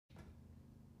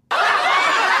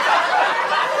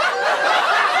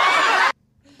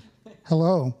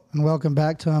Hello, and welcome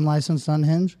back to Unlicensed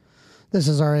Unhinged. This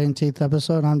is our 18th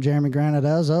episode. I'm Jeremy Granite,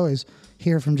 as always,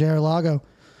 here from Lago.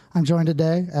 I'm joined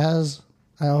today, as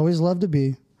I always love to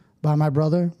be, by my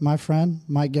brother, my friend,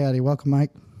 Mike Gaddy. Welcome,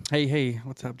 Mike. Hey,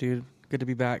 what's up, dude? Good to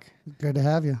be back. Good to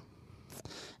have you.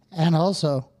 And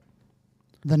also,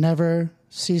 the never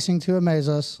ceasing to amaze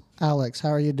us, Alex.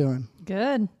 How are you doing?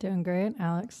 Good. Doing great.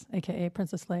 Alex, a.k.a.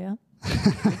 Princess Leia.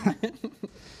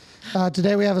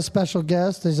 Today we have a special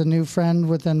guest. He's a new friend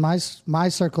within my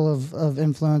circle of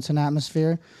influence and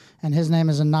atmosphere, and his name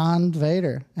is Anand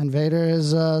Vader. And Vader is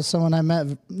someone I met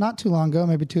not too long ago,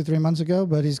 maybe 2-3 months ago,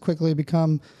 but he's quickly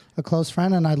become a close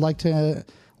friend, and I'd like to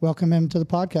welcome him to the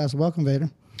podcast. Welcome, Vader.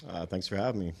 Thanks for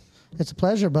having me. It's a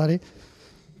pleasure, buddy.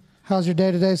 How's your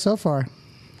day today so far?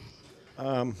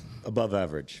 Above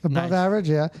average. Above average,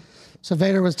 yeah. So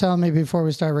Vader was telling me before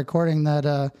we started recording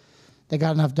that they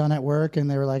got enough done at work,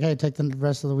 and they were like, hey, take the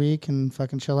rest of the week and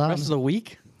fucking chill out. Rest of the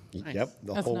week? Nice. Yep,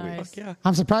 the That's whole nice. week. Fuck yeah.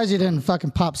 I'm surprised you didn't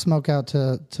fucking pop smoke out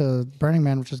to Burning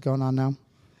Man, which is going on now.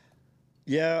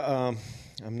 Yeah,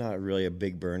 I'm not really a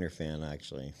big Burner fan,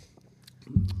 actually.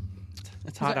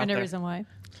 It's Is hot there out any there. reason why?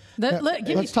 Yeah, Give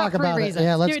me let's top talk three about reasons. it.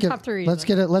 Yeah, Give me top three reasons.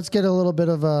 let's get a little bit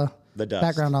of The dust.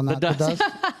 background on that. The dust.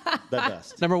 The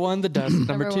dust. Number 1, the dust.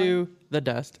 Number Number 2, the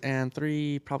dust. And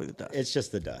 3, probably the dust. It's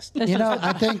just the dust. You know,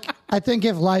 I think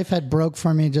if life had broke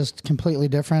for me just completely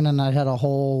different, and I had a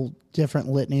whole different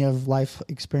litany of life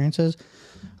experiences,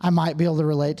 I might be able to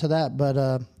relate to that. But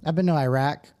I've been to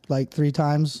Iraq like 3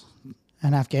 times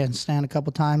and Afghanistan a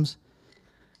couple times,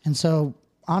 and so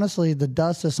honestly, the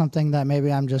dust is something that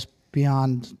maybe I'm just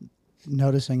beyond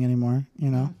noticing anymore, you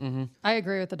know? Mm-hmm. I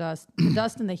agree with the dust. The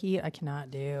dust and the heat, I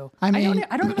cannot do. I mean-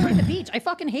 I don't even like the beach. I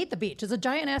fucking hate the beach. It's a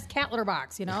giant ass cat litter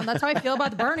box, you know? And that's how I feel about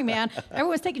the Burning Man.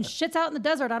 Everyone's taking shits out in the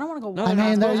desert. I don't want to go. No, I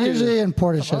they're mean, not they're supposed to. usually in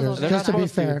porta Supposedly. shitters, They're just to not be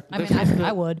supposed to. fair. I mean,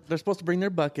 I would. They're supposed to bring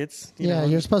their buckets. You Yeah, know.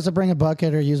 you're supposed to bring a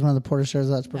bucket or use one of the porta shitters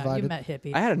that's No, provided. you met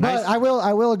hippies. I had a But nice... I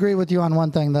will agree with you on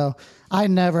one thing though. I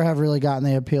never have really gotten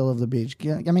the appeal of the beach.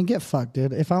 I mean, get fucked,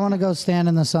 dude. If I want to go stand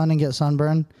in the sun and get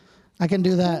sunburned, I can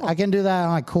do that. I can do that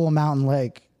on a cool mountain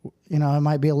lake. You know, it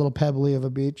might be a little pebbly of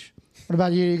a beach. What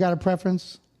about you? You got a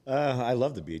preference? I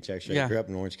love the beach, actually. Yeah. I grew up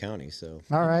in Orange County, so.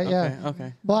 All right, yeah.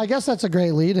 Okay. Well, I guess that's a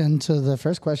great lead into the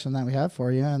first question that we have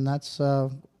for you, and that's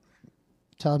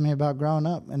telling me about growing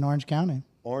up in Orange County.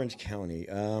 Orange County.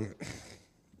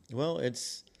 Well,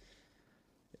 it's...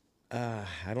 I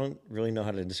don't really know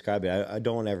how to describe it. I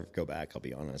don't want to ever go back, I'll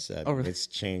be honest. Really? It's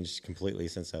changed completely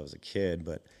since I was a kid,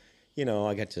 but, you know,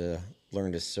 I got to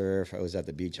learn to surf. I was at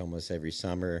the beach almost every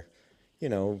summer, you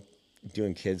know,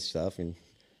 doing kids stuff. And,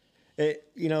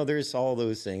 you know, there's all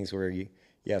those things where you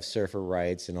have surfer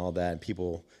rights and all that, and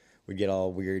people would get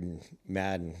all weird and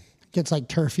mad and... Gets like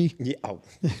turfy. Yeah,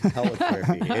 hella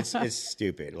therapy. It's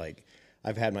stupid. Like,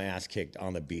 I've had my ass kicked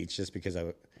on the beach just because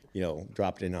I, you know,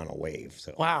 dropped in on a wave.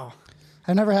 So Wow.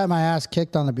 I've never had my ass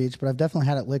kicked on the beach, but I've definitely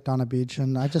had it licked on a beach,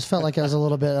 and I just felt like it was a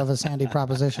little bit of a sandy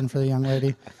proposition for the young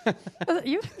lady.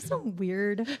 You have some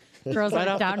weird girls that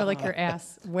are down to like your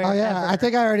ass. Oh Wherever. yeah, I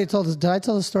think I already told this. Did I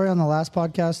tell the story on the last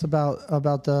podcast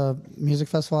about the music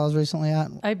festival I was recently at?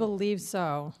 I believe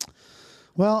so.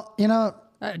 Well, you know,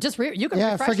 You can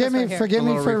yeah. refresh Forgive us me, right here. forgive A me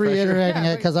little for refresher. reiterating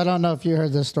Yeah, it because I don't know if you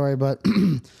heard this story, but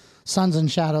Suns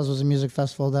and Shadows was a music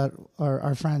festival that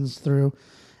our friends threw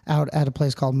out at a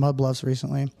place called Mud Bluffs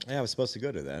recently. yeah, I was supposed to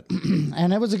go to that.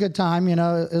 And it was a good time, you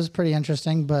know, it was pretty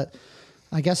interesting, but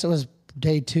I guess it was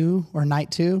day 2 or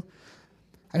night 2.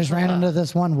 I just ran into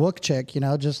this one Wook chick, you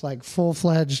know, just like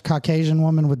full-fledged Caucasian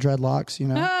woman with dreadlocks, you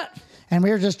know. And we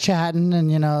were just chatting,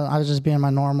 and, you know, I was just being my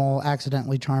normal,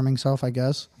 accidentally charming self, I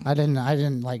guess. I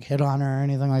didn't like hit on her or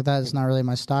anything like that. It's not really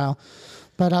my style.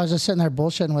 But I was just sitting there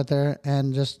bullshitting with her,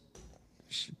 and just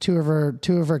two of her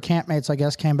campmates, I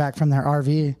guess, came back from their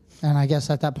RV. And I guess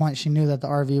at that point she knew that the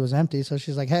RV was empty. So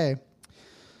she's like, hey,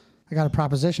 I got a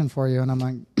proposition for you. And I'm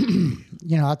like,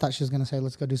 you know, I thought she was going to say,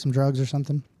 let's go do some drugs or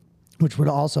something, which would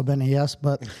have also been a yes.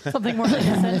 But Something more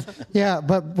innocent. yeah,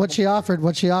 but what she offered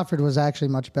was actually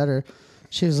much better.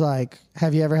 She was like,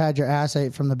 have you ever had your ass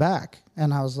ate from the back?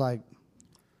 And I was like,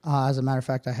 as a matter of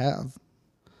fact, I have.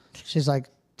 She's like,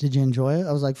 did you enjoy it?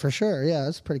 I was like, for sure. Yeah,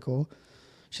 it's pretty cool.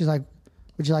 She's like,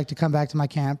 would you like to come back to my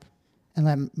camp and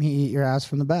let me eat your ass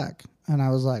from the back? And I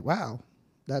was like, wow,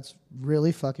 that's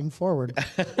really fucking forward.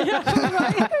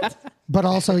 but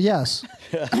also yes.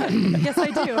 Yes, I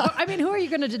do. I mean, who are you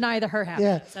going to deny that her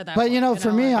happiness? Yeah. At that But, point, you know,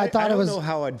 for me, I thought I it don't was. know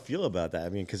how I'd feel about that. I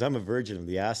mean, because I'm a virgin of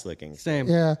the ass licking. Same.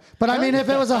 Yeah, but I mean, if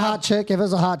it was a hot chick,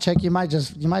 you might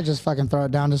just fucking throw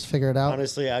it down just to figure it out.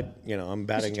 Honestly, I'm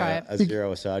batting try a it.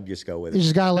 0, so I'd just go with You it.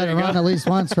 just gotta let it run at least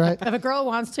once, right? if a girl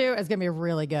wants to, it's going to be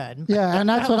really good. Yeah, and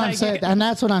that's what I'm Like saying. it. And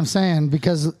that's what I'm saying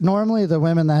because normally the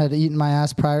women that had eaten my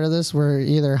ass prior to this were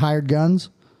either hired guns,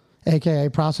 aka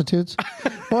prostitutes,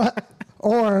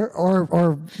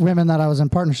 or women that I was in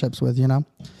partnerships with. You know,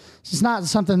 it's not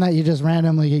something that you just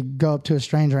randomly go up to a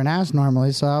stranger and ask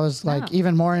normally. So I was like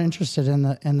even more interested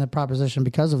in the proposition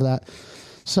because of that.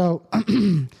 So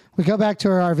we go back to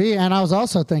her RV, and I was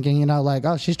also thinking, you know, like,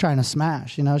 oh, she's trying to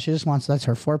smash. You know, that's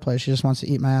her foreplay. She just wants to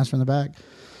eat my ass from the back.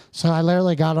 So I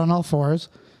literally got on all fours,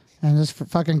 and this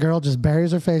fucking girl just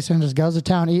buries her face in, just goes to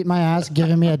town, eating my ass,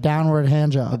 giving me a downward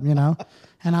hand job, you know?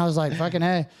 And I was like, fucking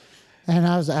A. And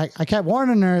I kept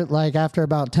warning her, like, after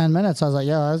about 10 minutes, I was like,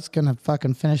 yo, that's going to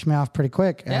fucking finish me off pretty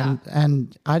quick. Yeah.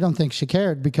 And I don't think she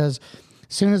cared because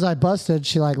as soon as I busted,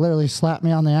 she, like, literally slapped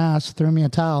me on the ass, threw me a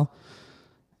towel,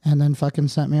 and then fucking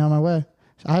sent me on my way.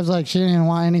 I was like, she didn't even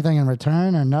want anything in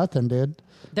return or nothing, dude.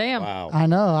 Damn. Wow. I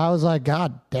know. I was like,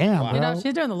 God damn, bro. You know,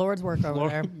 she's doing the Lord's work over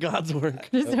there. God's work.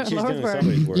 She's doing She's Lord's doing work.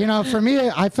 somebody's work. You know, for me,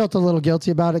 I felt a little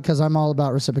guilty about it because I'm all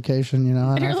about reciprocation, you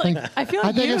know. And And you're I think, I feel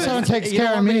I think if used. someone takes You don't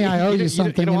care of want me, to- I owe you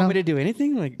something. You don't want know? me to do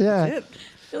anything? Like, Yeah. that's it.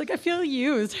 I feel like I feel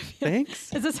used. I feel,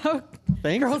 Thanks. Is this how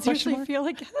Thanks? girls Question usually mark? feel?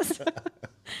 I guess.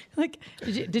 Like,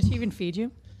 did she even feed you?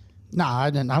 No, I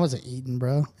didn't. I wasn't eating,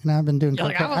 bro. You know, I've been doing. You're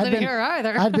like, cocaine. I wasn't here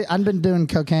either. I've been doing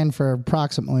cocaine for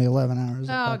approximately 11 hours.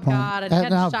 at Oh that point. God! And And had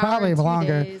no, showered probably in 2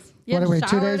 longer. days. You What had are we? 2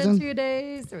 showered days in in? 2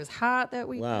 days. It was hot that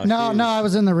week. Wow. No, I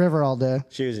was in the river all day.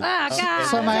 She was. Ah, God.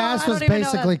 So my I ass don't was even know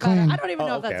that's basically better. clean. I don't even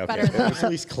know if that's okay. better It than was at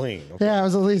least clean. Okay. Yeah, I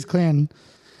was at least clean.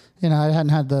 You know, I hadn't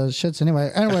had the shits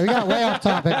anyway. Anyway, we got way off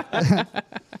topic.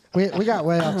 we got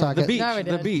way off topic. The beach. No, we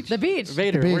The did. beach. The beach.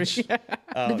 Vader. The where- beach.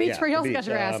 The beach where you also got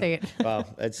your ass ate. Well,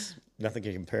 it's nothing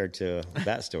compared to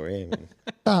that story.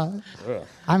 I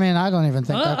mean, I don't even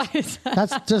think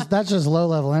that's just low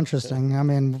level interesting. I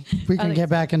mean, we can think get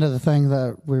back into the thing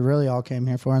that we really all came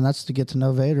here for, and that's to get to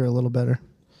know Vader a little better.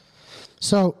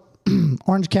 So,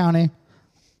 Orange County,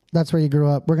 that's where you grew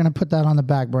up. We're going to put that on the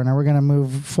back burner. We're going to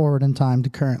move forward in time to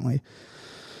currently.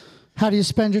 How do you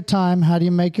spend your time? How do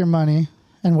you make your money?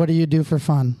 And what do you do for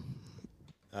fun?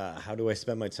 How do I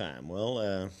spend my time?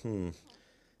 Well,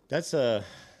 that's a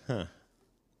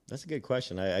good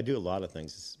question. I do a lot of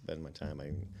things to spend my time.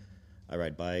 I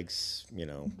ride bikes. You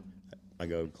know, I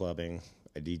go clubbing.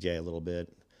 I DJ a little bit.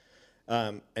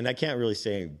 And I can't really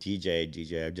say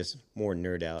DJ. I'm just more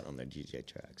nerd out on the DJ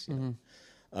tracks. You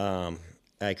know?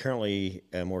 I currently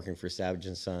am working for Savage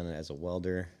 & Son as a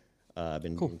welder. I've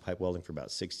been doing pipe welding for about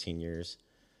 16 years.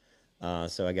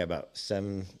 So I got about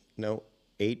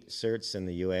 8 certs in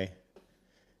the UA.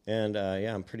 And,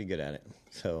 yeah, I'm pretty good at it.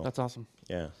 So That's awesome.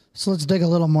 yeah. So let's dig a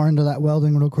little more into that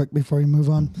welding real quick before we move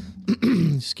on.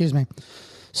 Excuse me.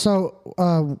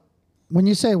 So when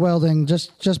you say welding,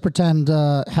 just pretend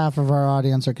half of our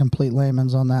audience are complete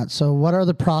laymen on that. So what are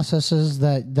the processes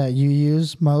that you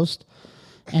use most?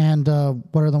 And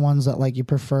what are the ones that like you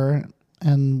prefer?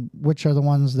 And which are the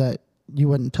ones that you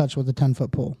wouldn't touch with a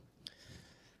 10-foot pole?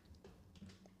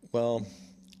 Well,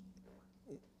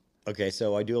 okay,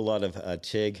 so I do a lot of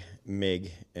TIG,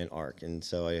 MIG, and ARC. And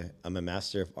so I'm a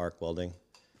master of ARC welding.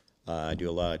 I do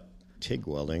a lot of TIG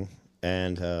welding.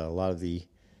 And a lot of the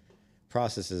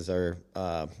processes are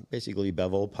basically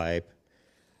bevel pipe.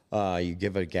 You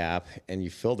give it a gap, and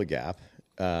you fill the gap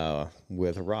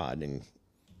with a rod. And,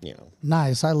 you know.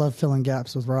 Nice. I love filling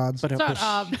gaps with rods. But So,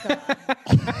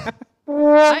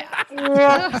 I knew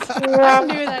that I was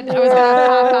going to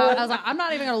pop out. I was like, I'm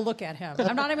not even going to look at him.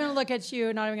 I'm not even going to look at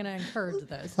you. Not even going to encourage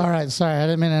this. All right. Sorry. I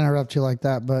didn't mean to interrupt you like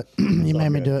that, but you made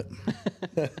me do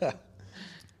it.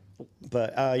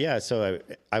 But, yeah, so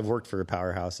I've worked for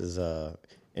powerhouses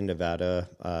in Nevada,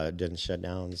 did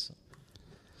shutdowns.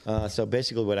 So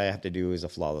basically what I have to do is a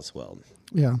flawless weld.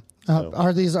 Yeah.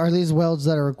 Are these welds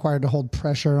that are required to hold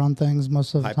pressure on things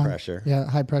most of the High time? pressure. Yeah,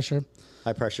 high pressure.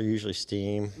 High pressure, usually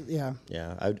steam. Yeah.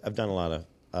 Yeah, I've done a lot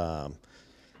of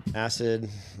acid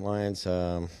lines,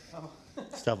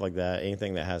 stuff like that.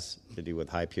 Anything that has to do with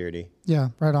high purity. Yeah,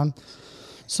 right on.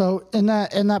 So in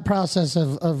that process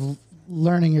of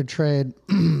learning your trade,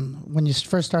 when you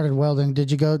first started welding,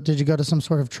 did you go to some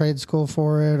sort of trade school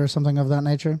for it or something of that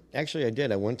nature? Actually, I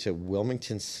did. I went to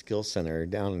Wilmington Skill Center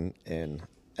down in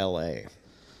L.A.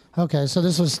 Okay, so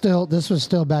this was still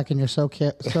back in your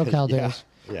SoCal days.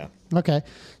 Yeah. Okay,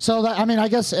 so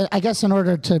I guess in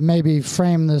order to maybe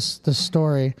frame this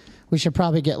story, we should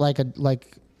probably get like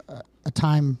a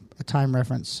time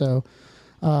reference. So,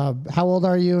 how old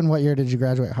are you, and what year did you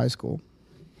graduate high school?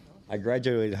 I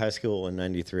graduated high school in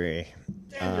 '93.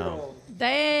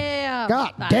 Damn.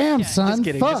 God damn, son. Just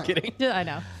kidding. Fuck. Just kidding. Yeah, I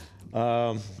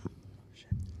know.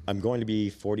 I'm going to be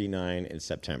 49 in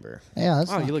September. Yeah, that's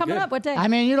Wow, not- you look Coming good. up, what day? I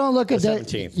mean, you don't look a The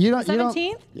day. 17th. You don't.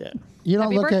 17th? Yeah. You don't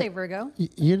Happy look birthday, at Virgo.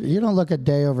 you don't look a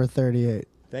day over 38.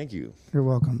 Thank you. You're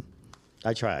welcome.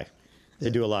 I try. They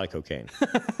do a lot of cocaine.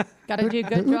 Got to do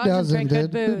good Who drugs and doesn't, drink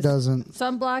good dude? Who booze. doesn't?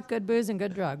 Sunblock, good booze, and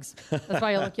good drugs. That's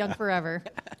why you look young forever.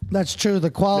 That's true. The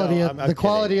quality No, of I'm the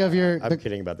quality kidding. of your I'm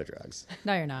kidding about the drugs.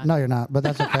 No, you're not. no, you're not. But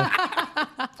that's okay.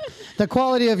 The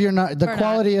quality of your Or not.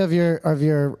 quality of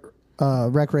your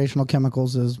recreational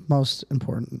chemicals is most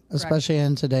important, especially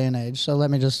in today and age. So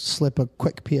let me just slip a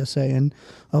quick PSA in.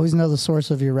 Always know the source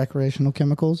of your recreational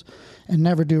chemicals, and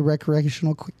never do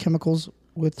recreational chemicals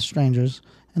with strangers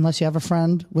unless you have a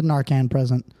friend with Narcan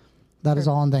present. That is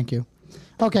all, and thank you.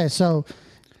 Okay, so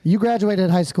you graduated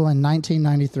high school in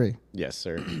 1993. Yes,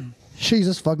 sir.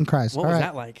 Jesus fucking Christ! What All was right.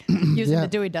 that like? Using Yeah. the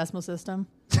Dewey Decimal System.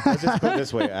 I just put it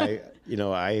this way.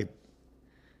 I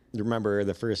remember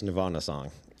the first Nirvana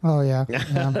song Oh yeah,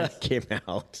 yeah, came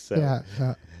out. So yeah.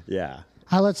 yeah.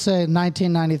 yeah. Let's say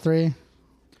 1993.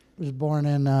 Was born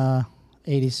in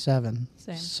 87.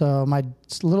 Same. So my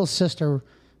little sister,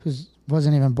 who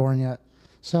wasn't even born yet.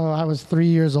 So I was 3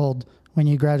 years old when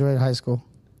you graduated high school.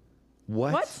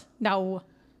 What? No.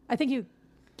 I think you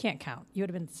can't count. You would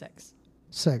have been 6.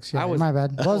 6. Yeah, I was- my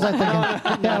bad. What was I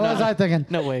thinking? Yeah, what was I thinking?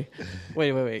 No way.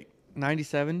 Wait.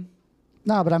 97?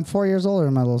 No, but I'm 4 years older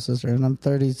than my little sister, and I'm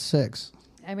 36.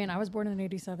 I mean, I was born in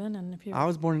 87, and if you I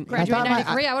was born. Graduate I thought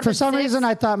 93, I would've for been some 6. reason,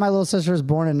 I thought my little sister was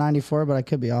born in 94, but I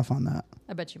could be off on that.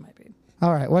 I bet you might be.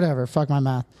 All right, whatever. Fuck my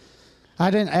math.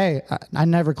 I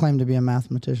never claimed to be a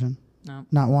mathematician. No.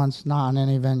 Not once, not on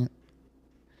any venue.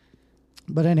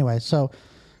 But anyway, so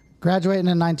graduating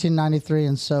in 1993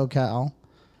 in SoCal.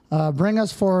 Bring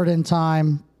us forward in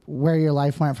time where your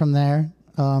life went from there,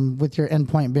 with your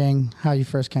endpoint being how you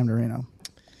first came to Reno.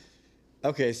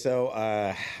 Okay, so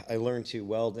I learned to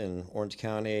weld in Orange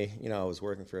County. You know, I was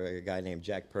working for a guy named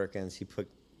Jack Perkins. He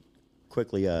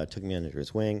quickly took me under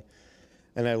his wing,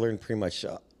 and I learned pretty much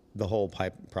the whole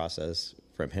pipe process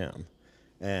from him.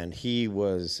 And he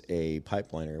was a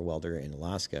pipeliner welder in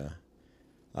Alaska.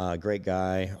 Great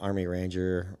guy, Army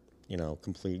Ranger, you know,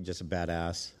 complete, just a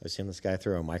badass. I've seen this guy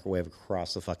throw a microwave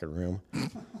across the fucking room.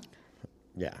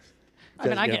 Yeah. I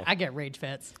mean, You know, I get rage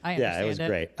fits. I yeah, understand it was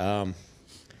great.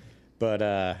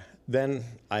 But then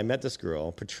I met this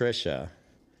girl, Patricia,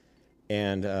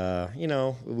 and, you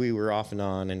know, we were off and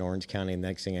on in Orange County. And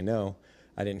next thing I know,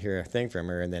 I didn't hear a thing from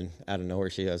her. And then out of nowhere,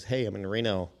 she goes, "Hey, I'm in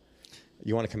Reno.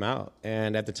 You want to come out?"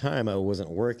 And at the time, I wasn't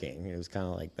working. It was kind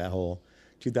of like that whole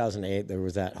 2008. There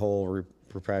was that whole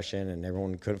repression, and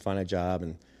everyone couldn't find a job,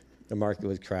 and the market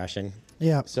was crashing.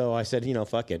 Yeah. So I said, you know,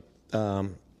 fuck it. I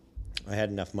had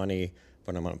enough money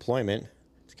from unemployment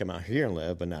to come out here and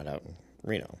live, but not out in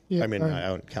Reno. Yeah, I mean, right.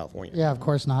 out in California. Yeah, of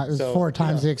course not. It was So, 4 times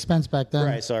you know, the expense back then.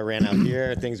 Right, so I ran out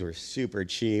here. Things were super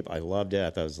cheap. I loved it. I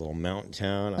thought it was a little mountain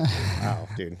town. I was like, wow,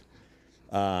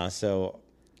 dude. So,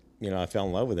 you know, I fell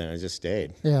in love with it, and I just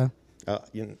stayed. Yeah.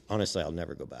 Honestly, I'll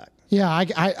never go back. Yeah,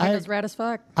 It was rad as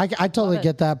fuck. I totally it.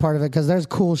 get that part of it because there's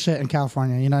cool shit in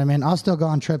California. You know what I mean? I'll still go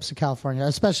on trips to California,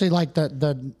 especially like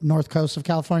the north coast of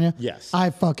California. Yes. I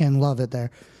fucking love it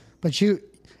there. But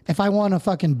if I won a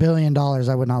fucking $1 billion,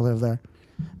 I would not live there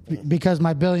because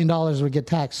my $1 billion would get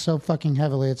taxed so fucking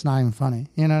heavily. It's not even funny.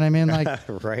 You know what I mean? Like,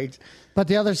 Right? but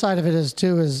the other side of it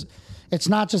is it's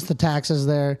not just the taxes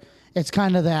there. It's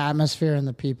kind of the atmosphere and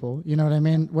the people. You know what I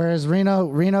mean? Whereas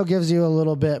Reno gives you a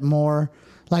little bit more.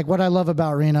 Like what I love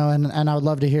about Reno, and I would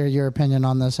love to hear your opinion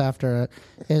on this after it,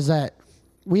 is that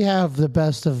we have the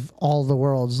best of all the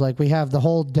worlds. Like we have the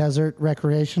whole desert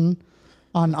recreation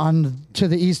on to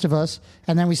the east of us,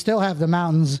 and then we still have the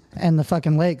mountains and the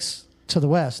fucking lakes to the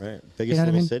west. Right. Biggest You know what I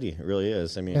little mean? city. It really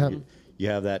is. I mean, Yeah. you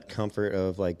have that comfort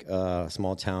of like a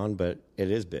small town, but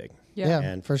it is big. Yeah.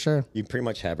 Yeah, for sure. You pretty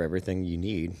much have everything you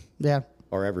need Yeah,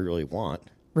 or ever really want.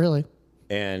 really.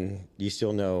 And you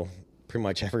still know pretty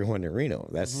much everyone in Reno.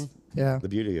 That's Yeah. the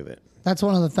beauty of it. That's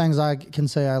one of the things I can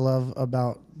say I love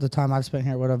about the time I've spent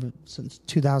here, whatever, since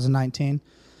 2019.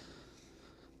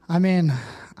 I mean,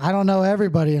 I don't know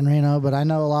everybody in Reno, but I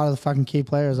know a lot of the fucking key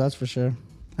players, that's for sure.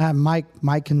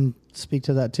 Mike can speak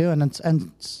to that too,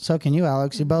 and so can you,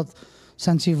 Alex. You both,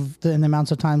 since in the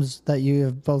amounts of times that you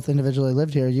have both individually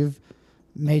lived here, you've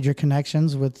made your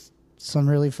connections with some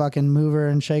really fucking mover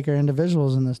and shaker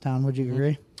individuals in this town. Would you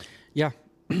agree? Yeah.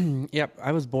 Yep,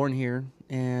 I was born here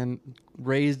and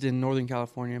raised in Northern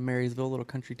California, Marysville, a little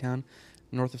country town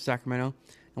north of Sacramento.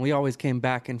 And we always came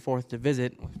back and forth to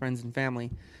visit with friends and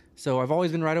family. So I've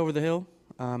always been right over the hill.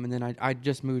 And then I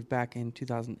just moved back in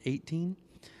 2018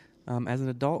 as an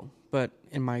adult. But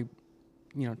in my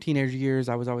teenage years,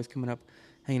 I was always coming up,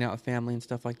 hanging out with family and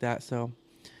stuff like that. So,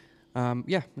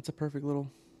 yeah, it's a perfect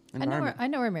little environment. I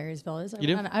know where Marysville is. You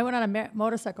do? I went on a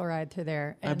motorcycle ride through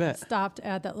there and I bet. stopped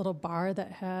at that little bar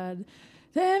that had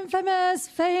the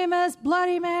famous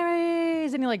Bloody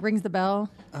Marys, and he like rings the bell.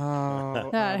 Oh,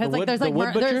 Yeah, it has the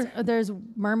wood there's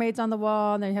mermaids on the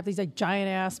wall, and then you have these like giant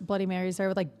ass Bloody Marys there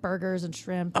with like burgers and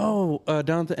shrimp. Oh,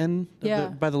 down at the end, Yeah.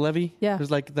 by the levee. Yeah.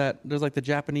 There's like that. There's like the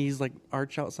Japanese like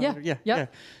arch outside. Yeah, there. Yeah, yep. yeah.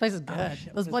 Place is good.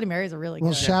 Those Bloody Marys are really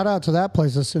Well, good. shout out to that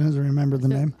place as soon as we remember the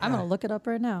name. I'm gonna look it up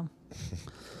right now.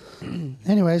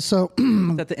 Anyway, so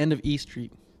It's at the end of E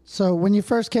Street. so when you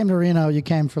first came to Reno, you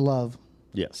came for love.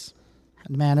 Yes.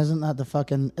 Man, isn't that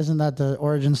the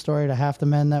origin story to half the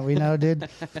men that we know, dude?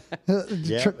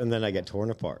 Yeah, and then I get torn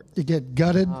apart. You get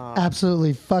gutted,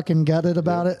 absolutely fucking gutted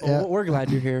about it. Yeah. Well, we're glad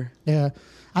you're here. Yeah.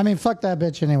 I mean, fuck that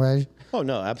bitch anyway. Oh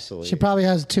no, absolutely. She probably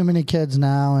has too many kids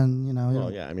now, and you know.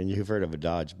 Well, yeah. I mean, you've heard of a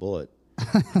Dodge bullet.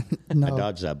 No. I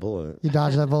dodged that bullet. You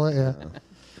dodged that bullet, yeah.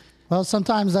 Well,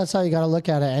 sometimes that's how you got to look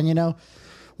at it. And you know,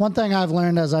 one thing I've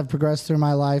learned as I've progressed through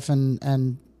my life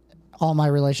and all my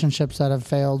relationships that have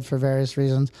failed for various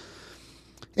reasons,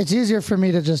 it's easier for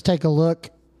me to just take a look,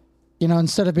 you know,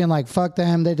 instead of being like, fuck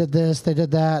them, they did this, they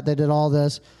did that, they did all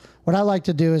this. What I like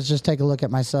to do is just take a look at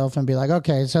myself and be like,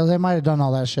 okay, so they might have done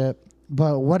all that shit,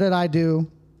 but what did I do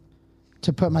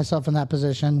to put myself in that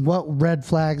position? What red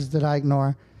flags did I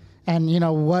ignore? And, you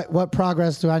know, what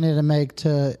progress do I need to make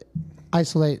to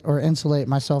isolate or insulate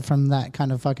myself from that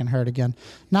kind of fucking hurt again?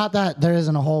 Not that there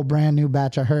isn't a whole brand new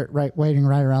batch of hurt waiting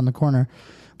right around the corner,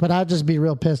 but I'd just be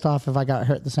real pissed off if I got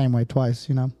hurt the same way twice,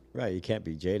 you know? Right. You can't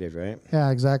be jaded, right?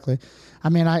 Yeah, exactly. I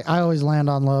mean, I always land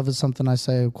on love is something I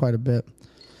say quite a bit.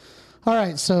 All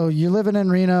right, so you're living in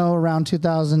Reno around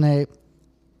 2008.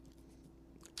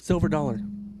 Silver dollar.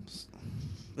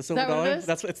 The silver that what it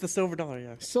dollar. is? It's the silver dollar.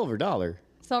 Yeah. Silver dollar.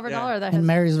 Silver Yeah. dollar that In has,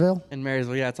 Marysville? In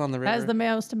Marysville, yeah, it's on the river. has the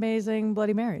most amazing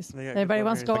Bloody Marys. They got If good anybody Bloody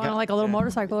wants to go Marys. on like a little Yeah.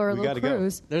 motorcycle or a We little gotta go.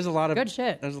 cruise, There's a lot of good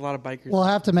shit. There's a lot of bikers. We'll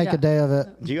have to make Yeah. a day of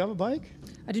it. Do you have a bike?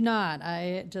 I do not.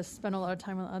 I just spend a lot of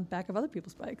time on the back of other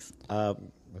people's bikes.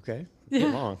 Okay. Too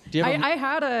long. Do you have a-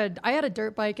 I had a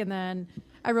dirt bike, and then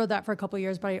I rode that for a couple of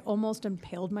years, but I almost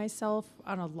impaled myself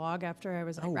on a log after I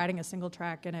was like riding a single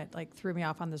track, and it like threw me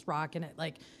off on this rock, and it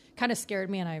like kind of scared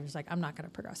me, and I was like, I'm not going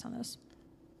to progress on this.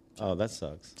 Oh, that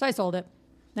sucks. So I sold it.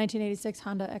 1986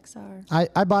 Honda XR.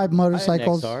 I buy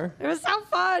motorcycles. XR. It was so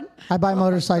fun. I buy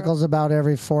motorcycles about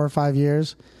every 4 or 5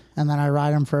 years, and then I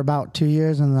ride them for about 2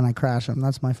 years, and then I crash them.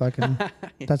 That's my fucking,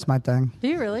 that's my thing. Do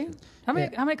you really? How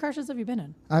many crashes have you been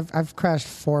in? I've crashed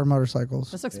 4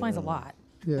 motorcycles. This explains a lot.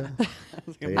 Yeah.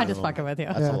 I just fucking with you.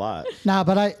 That's a lot. Nah,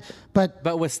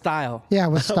 but with style. yeah,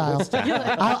 with style.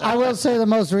 I will say the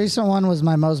most recent one was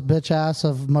my most bitch ass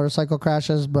of motorcycle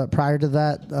crashes. But prior to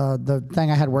that, the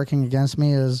thing I had working against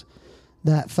me is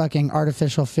that fucking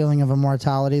artificial feeling of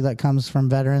immortality that comes from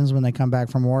veterans when they come back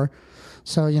from war.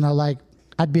 So, you know, like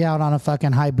I'd be out on a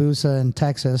fucking Hayabusa in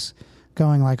Texas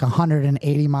going like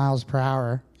 180 miles per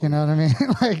hour. You know what I mean?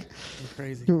 Like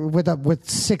Crazy. with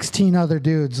 16 other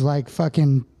dudes, like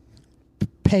fucking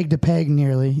peg to peg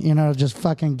nearly, you know, just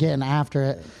fucking getting after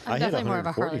it. I'm I hit definitely more of a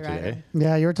 140 Harley rider. today.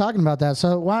 Yeah, you were talking about that.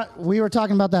 So we were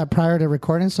talking about that prior to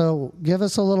recording. So give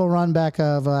us a little run back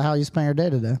of how you spent your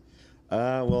day today.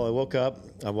 Well, I woke up.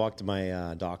 I walked to my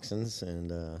dachshunds,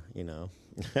 and you know,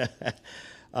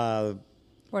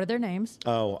 What are their names?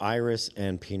 oh, Iris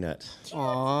and Peanut.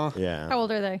 Aww. Yeah, How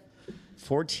old are they?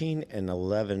 14 and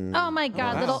 11. Oh my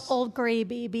God, wow. little old gray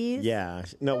babies. Yeah,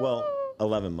 no, well,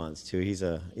 11 months too. He's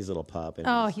a little pup. And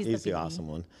Oh, he's he's the the baby. awesome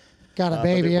one. Got a But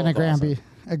baby they're and a both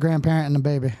a grandparent and a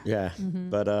baby. Yeah, Mm-hmm.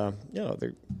 but you know,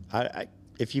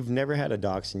 if you've never had a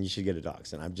dachshund, you should get a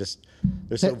dachshund.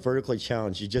 They're so vertically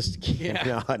challenged. You just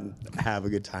cannot have a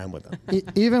good time with them.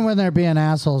 Even when they're being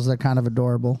assholes, they're kind of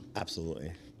adorable.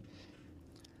 Absolutely.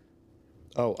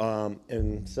 Oh,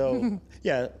 and so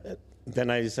yeah.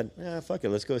 Then I just said, fuck it,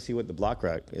 let's go see what the block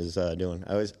rock is doing.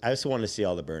 I just wanted to see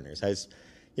all the burners.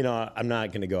 I'm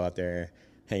not going to go out there,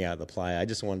 hang out at the playa. I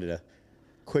just wanted a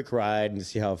quick ride and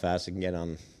see how fast I can get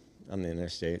on the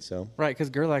interstate. So Right, because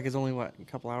Gerlach is only a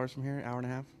couple hours from here, hour and a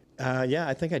half. yeah,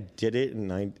 I think I did it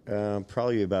in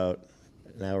probably about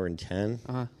an hour and 10.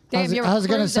 Damn, you were I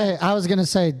was gonna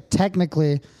say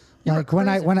technically, You were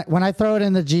like when I throw it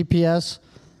in the GPS,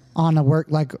 on a work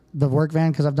like the work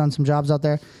van because I've done some jobs out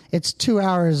there. It's 2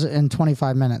 hours and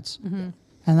 25 minutes, and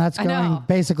that's going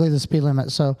basically the speed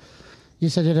limit. So you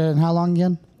said you did it in how long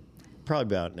again?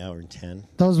 Probably about an hour and 10.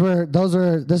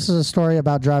 This is a story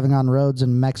about driving on roads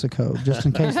in Mexico, just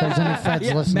in case there's any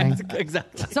feds listening. Mexico,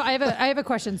 exactly. So I have a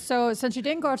question. So since you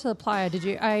didn't go out to the playa, did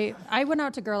you? I went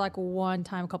out to Gerlach one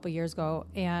time a couple years ago,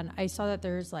 and I saw that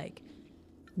there's like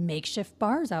makeshift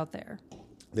bars out there.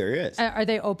 There is. Are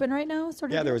they open right now?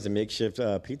 Sort of. Yeah, there was a makeshift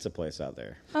pizza place out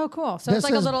there. Oh, cool. So it's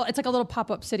like a little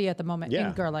pop-up city at the moment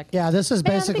in Gerlach. Yeah, this is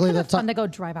basically the fun to go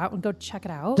drive out and go check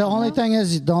it out. The only thing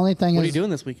is, What are you doing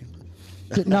this weekend?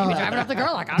 No, driving up the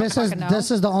Gerlach. I don't this fucking know.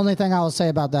 is the only thing I will say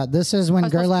about that. This is when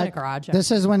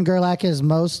Gerlach is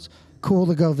most cool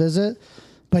to go visit,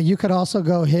 but you could also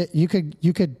go you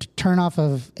could turn off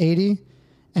of 80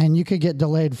 and you could get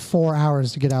delayed 4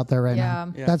 hours to get out there right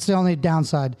now. Yeah. That's the only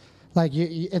downside. Like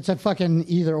it's a fucking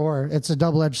either or. It's a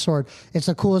double-edged sword. It's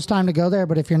the coolest time to go there,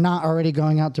 but if you're not already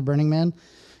going out to Burning Man,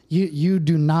 you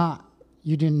do not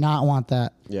want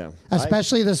that. Yeah.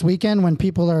 Especially this weekend when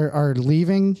people are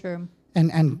leaving. True.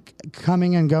 And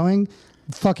coming and going,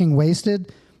 fucking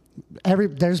wasted.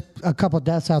 There's a couple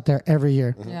deaths out there every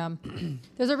year. Yeah.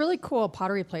 There's a really cool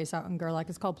pottery place out in Gerlach.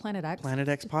 It's called Planet X. Planet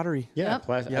X Pottery. Yeah, Yep.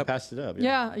 I passed it up.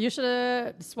 Yeah, you should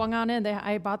have swung on in.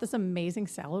 I bought this amazing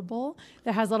salad bowl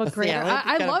that has a little grater.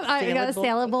 I got a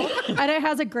salad bowl, and it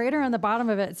has a grater on the bottom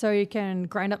of it, so you can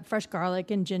grind up fresh garlic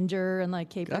and ginger and like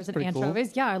capers and anchovies.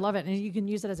 Cool. Yeah, I love it, and you can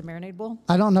use it as a marinade bowl.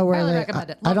 I don't know where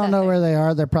I don't know where they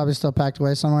are. They're probably still packed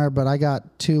away somewhere. But I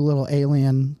got 2 little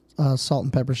alien salt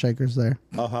and pepper shakers there.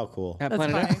 Oh, how cool! At That's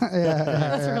Planet funny.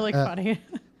 That's really funny.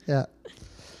 Yeah.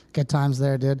 Good times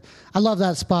there, dude. I love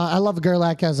that spot. I love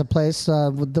Gerlach as a place.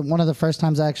 One of the first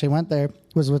times I actually went there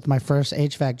was with my first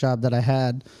HVAC job that I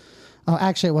had.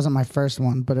 Actually, it wasn't my first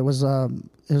one, but it was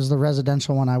the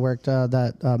residential one I worked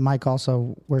that Mike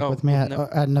also worked with me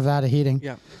at Nevada Heating.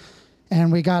 Yeah. And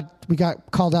we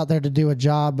got called out there to do a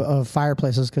job of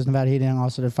fireplaces because Nevada Heating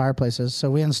also did fireplaces.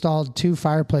 So we installed 2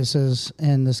 fireplaces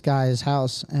in this guy's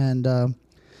house, and it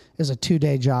was a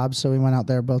 2-day job. So we went out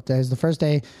there both days. The first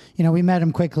day, we met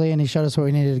him quickly, and he showed us where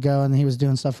we needed to go, and he was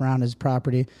doing stuff around his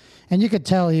property. And you could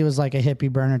tell he was like a hippie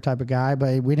burner type of guy,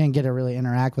 but we didn't get to really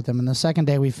interact with him. And the second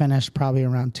day, we finished probably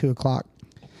around 2:00.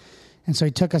 And so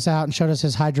he took us out and showed us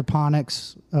his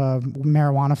hydroponics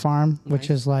marijuana farm,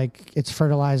 which is like it's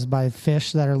fertilized by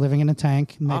fish that are living in a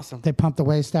tank. And awesome. They pump the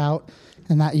waste out,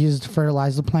 and that used to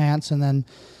fertilize the plants. And then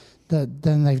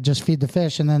they just feed the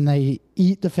fish, and then they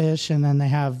eat the fish, and then they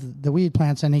have the weed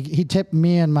plants. And he tipped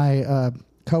me and my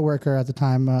coworker at the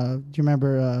time. Do you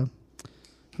remember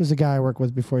who's the guy I worked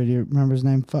with before? Do you remember his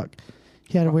name? Fuck.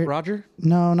 He had a weird Roger?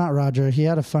 No, not Roger. He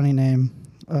had a funny name.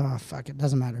 Fuck, it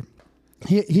doesn't matter.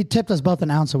 He tipped us both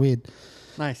an ounce of weed.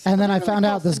 Nice. And then I found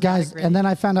out this guy's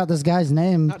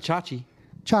name. Not Chachi.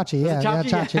 Chachi,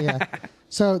 Chachi, yeah.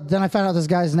 So then I found out this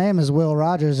guy's name is Will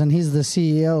Rogers, and he's the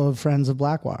CEO of Friends of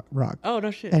Black Rock. Oh,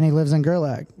 no shit. And he lives in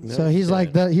Gerlach. No so he's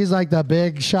shit. like the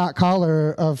big shot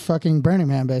caller of fucking Burning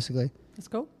Man, basically. Let's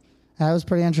go. That was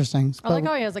pretty interesting. I like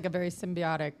how he has like a very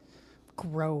symbiotic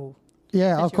grow.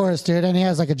 Yeah, situation. Of course, dude. And he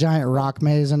has like a giant rock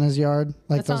maze in his yard,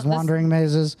 like those wandering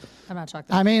mazes. I'm not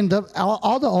shocked. I mean,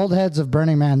 all the old heads of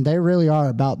Burning Man, they really are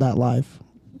about that life,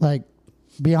 like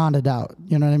beyond a doubt.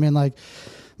 You know what I mean? Like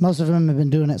most of them have been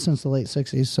doing it since the late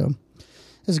 60s, so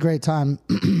it's a great time.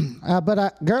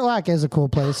 But Gerlach is a cool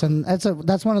place, and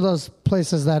that's one of those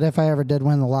places that if I ever did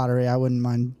win the lottery, I wouldn't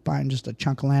mind buying just a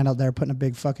chunk of land out there, putting a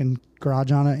big fucking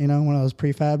garage on it, one of those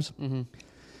prefabs.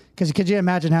 Because could you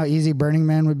imagine how easy Burning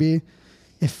Man would be?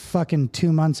 If fucking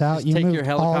 2 months out, you moved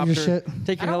all your shit.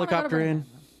 Take your helicopter in.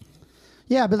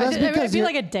 Yeah, but that's because it'd be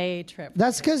like a day trip.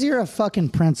 That's because you're a fucking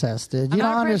princess, dude. You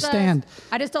don't understand.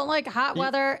 I just don't like hot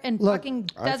weather and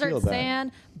fucking desert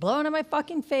sand blowing in my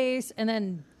fucking face, and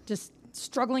then just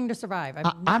struggling to survive.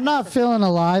 I'm not feeling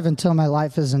alive until my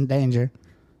life is in danger.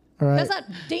 All right? That's not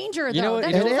danger, though. You know what,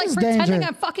 That's it just like is pretending danger.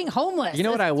 I'm fucking homeless. You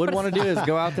know what I would want to do is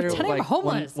go out there Pretending I'm like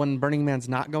homeless. when Burning Man's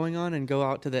not going on and go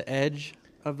out to the edge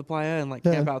of the playa and like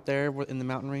camp out there in the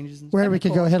mountain ranges. And Where stuff. we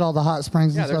could go hit all the hot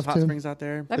springs Yeah, and there's stuff hot too. springs out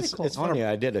there. That'd be cool. It's funny.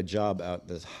 I did a job out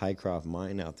this Highcroft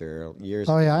mine out there years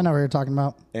Oh ago. yeah, I know what you're talking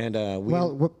about. And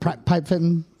pipe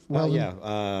fitting.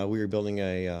 we were building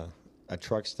a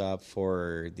truck stop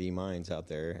for the mines out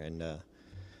there, and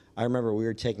I remember we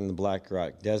were taking the Black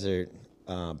Rock Desert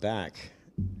back.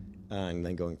 And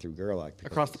then going through Gerlach.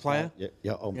 Across the playa? Yeah.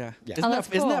 Yeah. Yeah.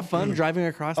 Isn't that fun driving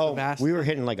across the vast? We were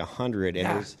hitting like 100, and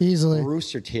there's Easily. a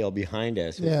rooster tail behind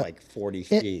us with like 40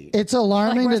 feet. It's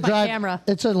alarming Like, where's to my drive. camera?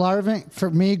 It's alarming for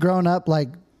me growing up,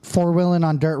 like 4-wheeling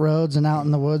on dirt roads and out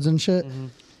in the woods and shit.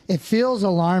 it feels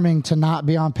alarming to not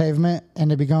be on pavement and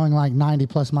to be going like 90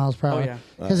 plus miles per hour. yeah.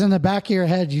 Because in the back of your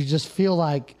head, you just feel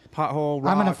like Pothole,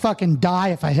 rock. I'm going to fucking die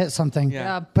if I hit something.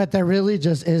 Yeah. But there really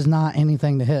just is not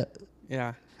anything to hit.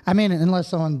 Yeah. I mean, unless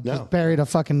someone just buried a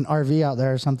fucking RV out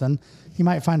there or something, you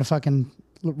might find a fucking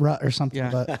rut or something.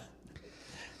 Yeah. But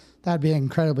that'd be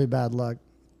incredibly bad luck.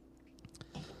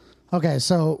 Okay,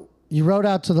 so you rode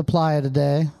out to the playa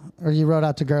today, or you rode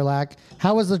out to Gerlach.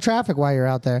 How was the traffic while you're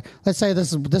out there? Let's say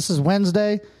this is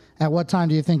Wednesday. At what time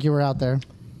do you think you were out there?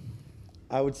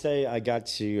 I would say I got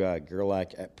to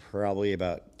Gerlach at probably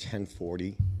about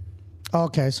 10:40.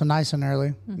 Okay, so nice and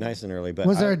early. Nice and early. But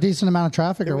Was there a decent amount of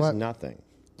traffic there or was what? nothing.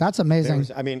 That's amazing.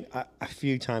 A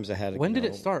few times I had to When did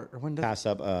it start? Or when did pass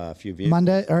up a few vehicles.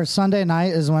 Monday or Sunday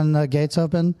night is when the gates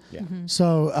open. Yeah.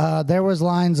 So there was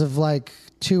lines of like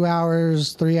 2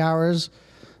 hours, 3 hours,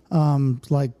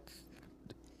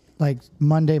 like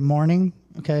Monday morning.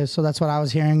 Okay, so that's what I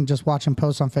was hearing just watching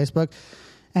posts on Facebook.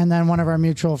 And then one of our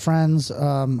mutual friends,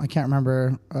 I can't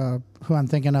remember who I'm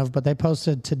thinking of, but they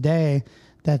posted today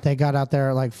that they got out there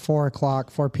at like 4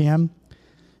 p.m.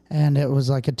 And it was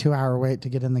like a 2 hour wait to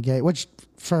get in the gate, which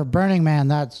for Burning Man,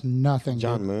 that's nothing.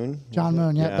 John Moon? John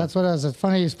Moon, yeah, that's what it was. It's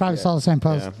funny, you probably saw the same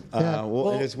post. Yeah.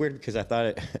 Well, it was weird because I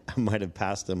thought I might have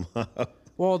passed him up.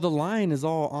 Well, the line is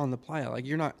all on the playa. Like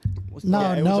you're not. No,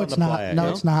 Yeah, it was no, on it's the not. playa, No, yeah.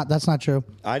 it's not. That's not true.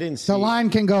 I didn't see. The line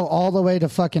can go all the way to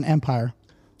fucking Empire.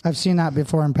 I've seen that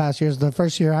before in past years. The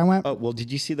first year I went, Oh, well,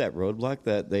 did you see that roadblock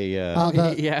that they...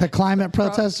 Yeah. the climate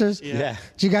protesters. yeah.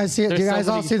 Did you guys see it? Did you There's guys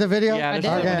so all many- see the video? Yeah, there's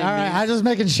there's so Okay, all many right. memes. I was just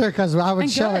making sure because I would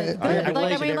And show good. it. Good. like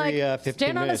Like, every 15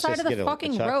 stand on the minutes side just of the get a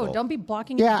fucking chuckle. road. Don't be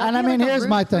blocking. Yeah, don't and I be mean, like a here's rude,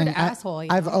 my thing. rude asshole.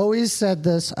 I've always said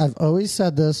this. I've always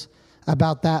said this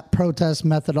about that protest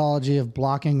methodology of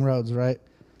blocking roads, right?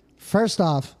 First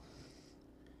off,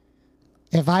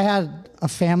 if I had a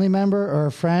family member or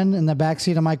a friend in the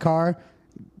backseat of my car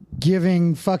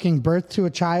giving fucking birth to a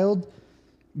child,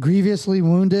 grievously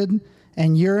wounded,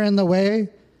 and you're in the way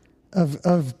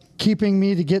of keeping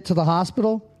me to get to the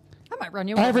hospital, I might run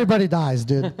you over. everybody dies,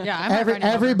 dude. Yeah, I might run you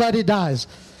over. everybody dies.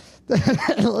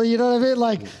 You know what I mean?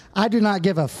 Like, I do not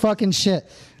give a fucking shit.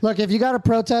 Look, if you got a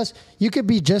protest, you could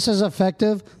be just as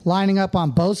effective lining up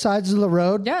on both sides of the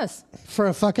road Yes. for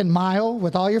a fucking mile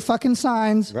with all your fucking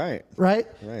signs. Right. Right?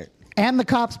 Right. And the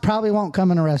cops probably won't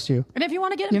come and arrest you. And if you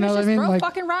want to get You know vicious, what I mean? throw Like-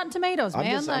 fucking Rotten Tomatoes,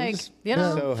 man. I'm just you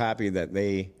know. so happy that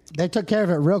they They took care of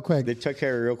it real quick. took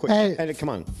care of it real quick. Hey, and come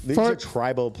on, these for- are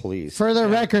tribal police. For the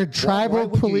record, tribal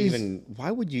police,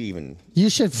 Why would you even? you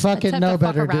should fucking Attempt know to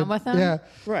fuck better, around dude. with them? Yeah.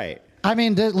 Right. I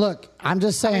mean, look, I'm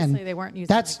just saying. Obviously, they weren't using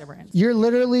that's like their brains.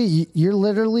 you're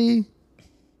literally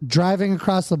driving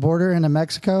across the border into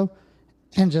Mexico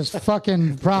and just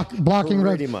fucking blocking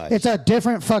roads. Pretty much. It's a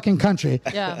different fucking country.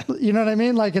 Yeah. You know what I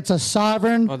mean? Like it's a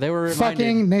sovereign Well, they were fucking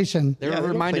reminded- nation. They Yeah, were don't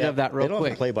reminded play- of that real They don't have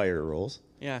quick. to play by your rules.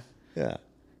 Yeah. Yeah.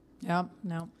 Yeah.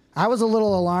 No. I was a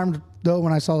little alarmed though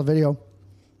when I saw the video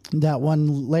that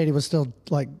one lady was still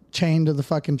like chained to the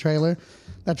fucking trailer.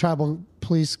 That tribal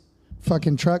police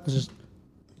fucking truck was just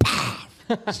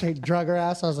straight drug her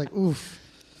ass. I was like, oof.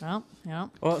 Well, yeah.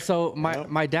 Well, so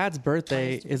my dad's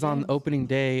birthday Nice to is meet on you. the opening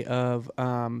day of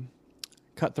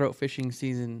cutthroat fishing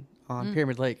season on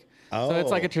Pyramid Lake. So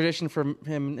it's like a Oh. tradition for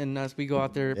him and us. We go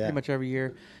out there Yeah. pretty much every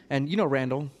year. And you know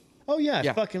Randall. Oh yeah,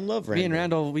 Yeah. I fucking love Randall. Me and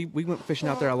Randall, we went fishing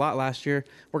out there a lot last year.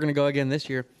 We're going to go again this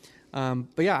year. But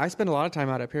yeah, I spend a lot of time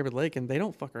out at Pyramid Lake, and they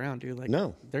don't fuck around, dude. Like,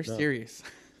 No, they're no. serious.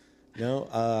 No,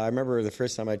 I remember the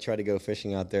first time I tried to go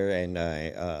fishing out there, and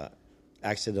I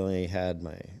accidentally had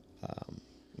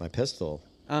my pistol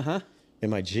in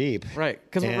my Jeep. Right.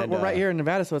 Because we're And, right here in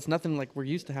Nevada, so it's nothing like we're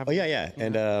used to having. Oh yeah.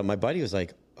 And my buddy was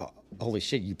like, oh, "Holy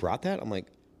shit, you brought that?" I'm like,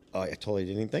 "Oh, I totally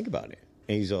didn't even think about it."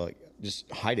 And he's like, "Just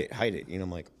hide it." You know,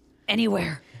 I'm like,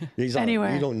 Anywhere. "He's like,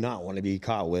 Anywhere. you do not want to be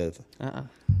caught with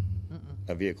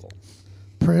a vehicle,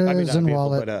 Prison I mean, not a vehicle,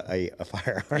 wallet. but a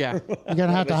firearm." Yeah. You're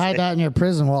gonna have to hide that in your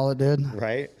prison wallet, dude.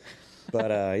 Right?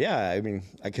 But yeah, I mean,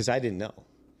 because I didn't know.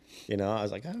 You know, I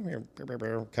was like, "Oh, here,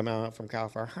 come out from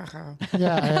California."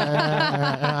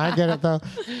 Yeah, I get it though.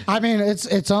 I mean,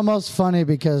 it's almost funny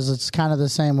because it's kind of the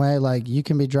same way. Like you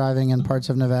can be driving in parts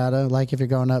of Nevada, like if you're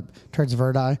going up towards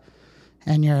Verdi,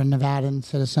 and you're a Nevadan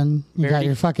citizen, you got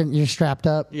Verdi. you're strapped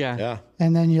up, Yeah. Yeah.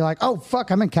 and then you're like, oh fuck,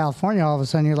 I'm in California. All of a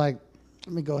sudden, you're like,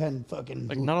 let me go ahead and fucking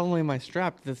Like, not only am I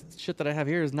strapped, the shit that I have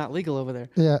here is not legal over there.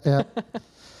 yeah.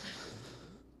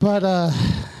 But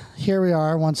here we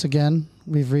are once again.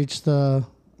 We've reached the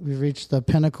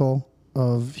pinnacle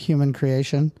of human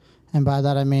creation, and by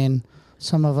that I mean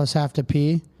some of us have to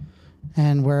pee,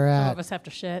 and we're Some at of us have to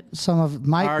shit. some of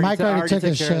Mike. I already Mike took- I already already took took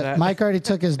his care of shit. that. Mike already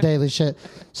took his daily shit.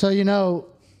 So you know,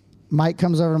 Mike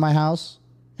comes over to my house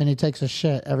and he takes a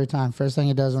shit every time. First thing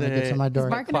he does when he gets in my door.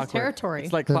 He's marking his territory.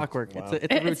 It's like clockwork. Wow. It's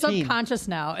a It's routine. subconscious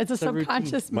now. It's a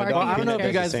subconscious My marking. dog I don't know if you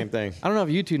does the guys. same thing. I don't know if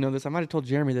you two know this. I might have told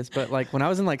Jeremy this, but like when I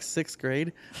was in like 6th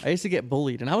grade, I used to get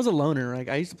bullied, and I was a loner. Like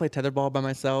I used to play tetherball by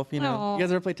myself. You know, Aw. you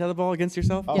guys ever play tetherball against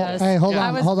yourself? Yes. Hey, hold I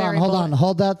on, was hold on, very hold bullied. on.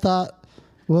 Hold that thought.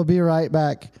 We'll be right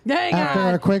back Hang after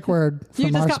on. a quick word from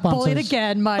You just our got bullied sponsors.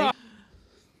 again, Mike.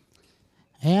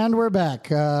 And we're back.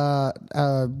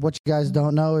 What you guys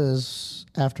don't know is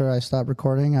after I stopped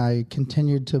recording, I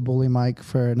continued to bully Mike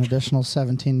for an additional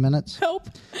 17 minutes. Help.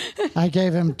 I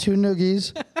gave him 2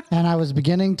 noogies, and I was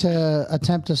beginning to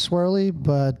attempt a swirly,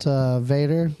 but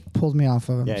Vader pulled me off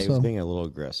of him. Yeah, he so, was being a little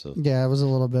aggressive. yeah, I was a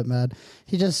little bit mad.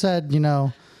 He just said,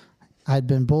 I'd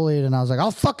been bullied, and I was like,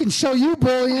 I'll fucking show you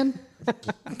bullying.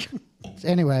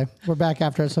 Anyway, we're back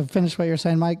after it. So finish what you're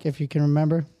saying, Mike, if you can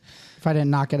remember. If I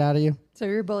didn't knock it out of you. So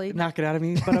you're bullied. Knock it out of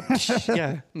me. But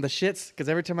yeah, the shits. Because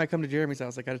every time I come to Jeremy's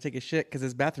house, I got to take a shit because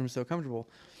his bathroom's so comfortable.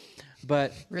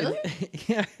 But Really?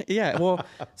 yeah. Well,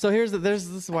 so this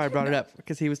is why I brought it up,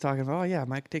 because he was talking about, oh yeah,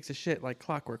 Mike takes a shit like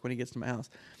clockwork when he gets to my house.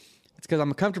 It's because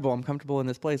I'm comfortable. I'm comfortable in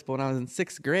this place. But when I was in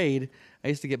 6th grade, I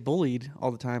used to get bullied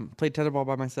all the time. Played tetherball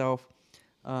by myself,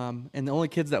 and the only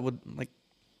kids that would like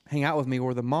hang out with me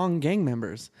were the Hmong gang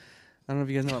members. I don't know if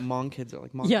you guys know what Hmong kids are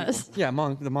like. Hmong Yes. people. Yeah,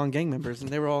 the Hmong gang members, and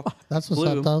they were all That's what's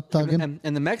blue. up, though, Thuggin.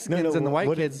 And the Mexicans and the white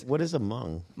what, kids. What is a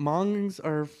Hmong? Hmongs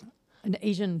are An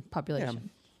Asian population.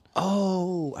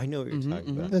 Oh, I know what you're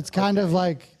talking about. It's kind of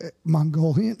like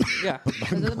Mongolian. yeah.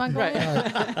 Is it the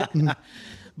Mongolian?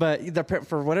 But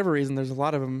for whatever reason, there's a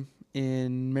lot of them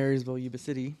in Marysville, Yuba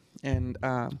City, and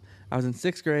I was in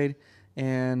 6th grade,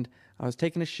 and I was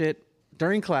taking a shit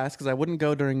during class because I wouldn't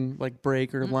go during like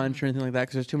break or lunch or anything like that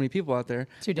because there's too many people out there.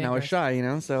 Too and I was dangerous.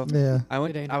 shy, so Yeah. I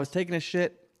went. Too I was taking a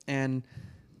shit, and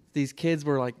these kids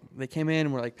were like, they came in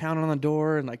and were like pounding on the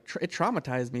door, and like it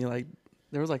traumatized me. Like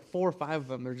there was like 4 or 5 of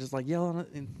them. They're just like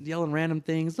yelling random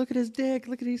things. Look at his dick.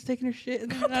 Look at he's taking her shit.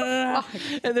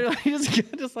 And they're like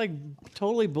just like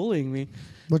totally bullying me.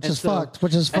 Which And is so- fucked.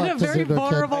 Which is In a fucked. to very do to a kid.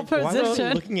 vulnerable Why are you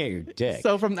position. looking at your dick?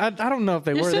 So I don't know if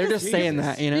they You were. They're should've- just saying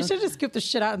that, You should just scoop the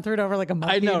shit out and throw it over like a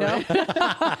monkey. I know,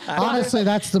 right? Honestly,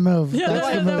 that's the move. Yeah, That's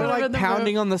right, the that move. They're like would've been the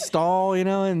pounding move. on the stall,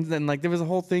 and then like there was a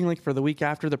whole thing like for the week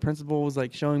after the principal was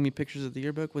like showing me pictures of the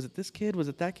yearbook. Was it this kid? Was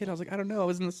it that kid? I was like, I don't know. I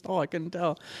was in the stall. I couldn't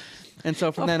tell. And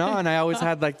so from then on, I always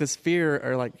had like this fear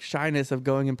or like shyness of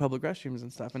going in public restrooms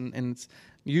and stuff. And it's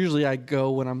usually I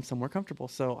go when I'm somewhere comfortable.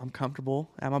 So I'm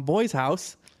comfortable at my boy's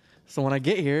house. So when I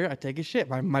get here, I take a shit.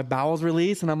 My bowels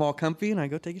release and I'm all comfy and I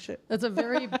go take a shit. That's a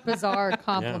very bizarre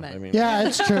compliment. I mean, Yeah,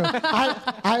 it's true.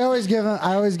 I always give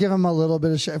him a little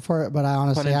bit of shit for it, but I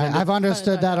honestly, I've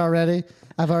understood that already.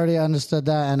 I've already understood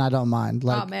that, and I don't mind.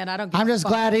 Like, Oh, man, I don't give I'm a just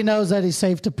fuck. glad he knows that he's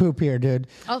safe to poop here, dude.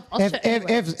 I'll if, shit if,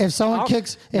 anywhere. if someone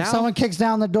Now- kicks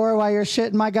down the door while you're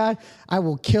shitting, my guy, I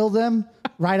will kill them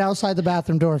right outside the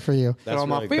bathroom door for you. that's Throw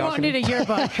 'em off really We good. won't need a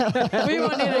yearbook. We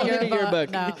won't need a yearbook.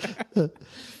 No.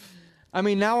 I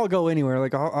mean, now I'll go anywhere.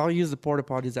 Like I'll use the porta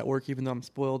potties at work, even though I'm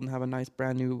spoiled and have a nice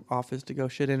brand new office to go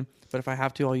shit in. But if I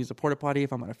have to, I'll use a porta potty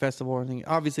if I'm at a festival or anything.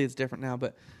 Obviously, it's different now,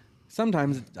 but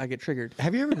sometimes I get triggered.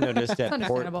 Have you ever noticed that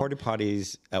understandable. porta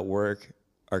potties at work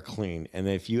are clean, and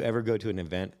if you ever go to an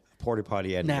event, porta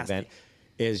potty at an Nasty. event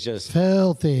is just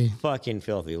Filthy. fucking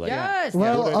filthy. Like, Yes. What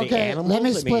are Well, the okay. animals? Let me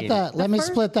I split mean, that. Let me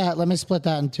first- split that. Let me split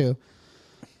that in two.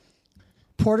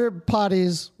 Porter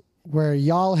potties where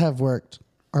y'all have worked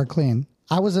are clean.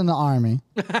 I was in the army.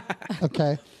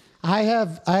 Okay. I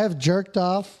have jerked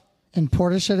off in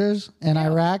porta shitters in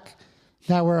Iraq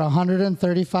that were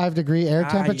 135-degree air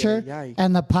temperature, ay, ay.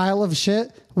 and the pile of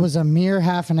shit was a mere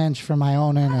half an inch from my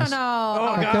own Oh, anus. no.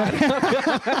 Oh, God.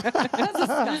 That's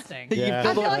disgusting. Yeah.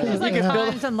 I feel like there's like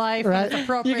times in life when it's Right.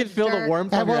 appropriate. You can feel the dirt.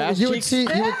 warmth And on your well, ass you would cheeks. see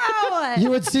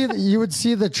you would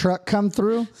see the truck come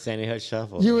through. Sandy Hook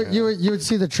Shuffle. You would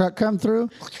see the truck come through,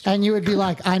 and you would be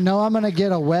like, I know I'm gonna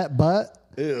get a wet butt,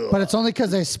 but it's only because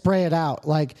they spray it out.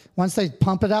 Like once they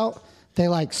pump it out, they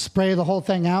like spray the whole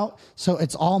thing out, so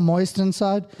it's all moist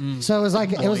inside. So it was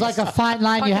like a fine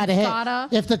line you had to hit. Sauna.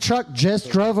 If the truck just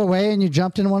drove away and you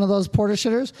jumped in one of those porta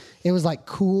shitters, it was like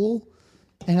cool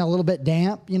and a little bit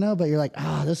damp, but you're like,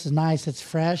 this is nice. It's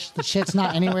fresh. The shit's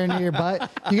not anywhere near your butt.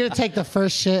 You're gonna take the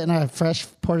first shit in a fresh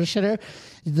porta shitter.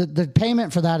 The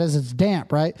payment for that is it's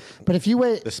damp, right? But if you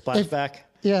wait, the splashback.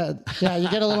 yeah, you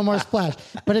get a little more splash.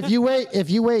 But if you wait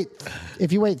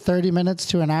 30 minutes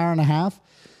to an hour and a half,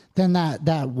 then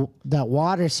that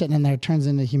water sitting in there turns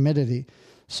into humidity.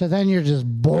 So then you're just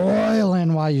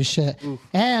boiling while you shit.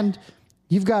 And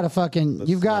you've got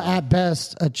at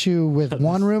best a chew with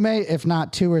one roommate, if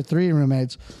not 2 or 3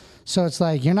 roommates. So it's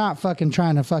like you're not fucking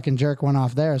trying to fucking jerk one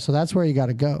off there. So that's where you got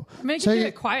to go. I mean, you so can do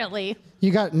it quietly.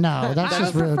 You got no. That's I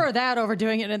just would rude. prefer that over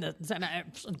doing it in the.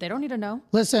 They don't need to know.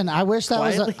 Listen, I wish that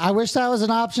was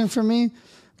an option for me,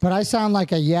 but I sound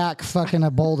like a yak fucking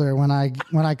a boulder when I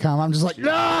come. I'm just like,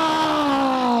 no.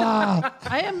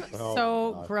 I am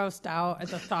so grossed out at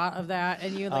the thought of that,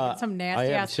 and you like some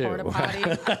nasty ass too. porta potty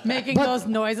making those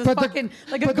noises, but fucking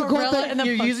like a but the cool gorilla thing- in the.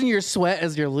 You're using your sweat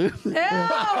as your lube. Ew!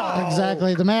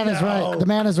 Exactly. The man is right. The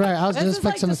man is right. I was This just is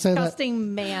like fixing to say that.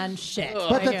 disgusting man shit.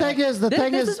 But the thing is,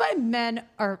 this is why men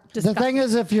are The disgusting. thing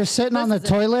is, if you're sitting on the This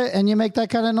is it. toilet and you make that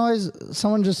kind of noise,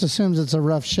 someone just assumes it's a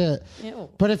rough shit. Ew.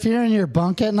 But if you're in your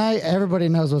bunk at night, everybody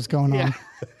knows what's going on.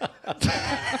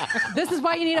 This is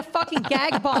why you need a fucking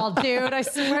gag ball, dude. I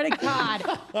swear to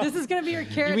God, this is gonna be your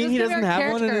character. You mean he doesn't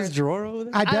have one in his drawer over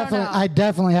there? I don't know.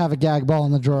 definitely have a gag ball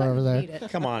in the drawer over there.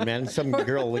 Come on, man. Some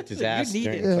girl licked his ass. need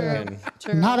during it. fucking-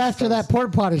 True. Not after that porta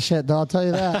potty shit, though. I'll tell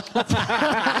you that.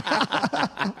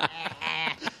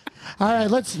 All right,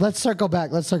 let's circle back.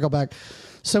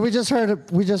 So we just heard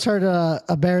a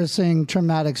embarrassing,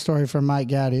 traumatic story from Mike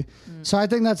Gaddy. So I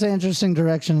think that's an interesting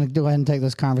direction to go ahead and take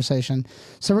this conversation.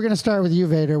 So we're going to start with you,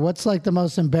 Vader. What's like the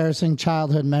most embarrassing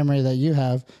childhood memory that you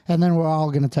have? And then we're all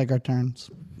going to take our turns.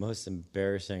 Most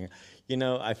embarrassing. You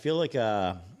know, I feel like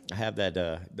I have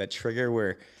that trigger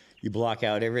where you block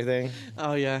out everything.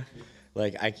 Oh yeah.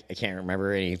 Like I can't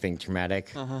remember anything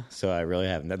traumatic, so I really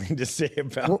have nothing to say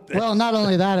about that. Well, not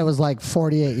only that, it was like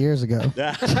 48 years ago.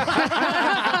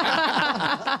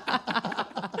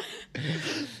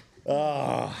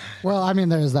 Well, I mean,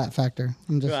 there's that factor.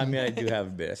 I'm just Well, I saying. mean, I do have a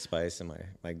bit of spice in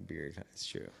my beard. That's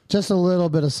true. Just a little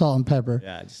bit of salt and pepper.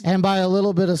 Yeah, just- And by a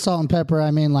little bit of salt and pepper,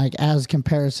 I mean like as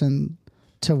comparison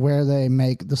to where they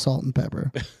make the salt and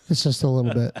pepper. It's just a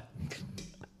little bit.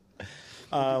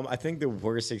 I think the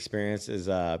worst experience is,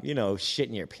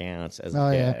 shitting your pants as a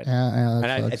Oh kid. yeah, yeah. And That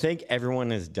I sucks. think everyone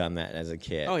has done that as a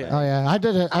kid. Oh, yeah. Oh yeah, I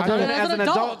did it. I did it. As an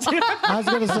adult. I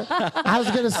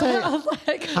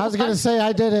was gonna say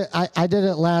I did it. I did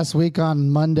it last week on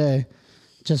Monday.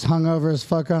 Just hung over as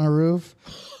fuck on a roof.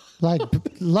 Like,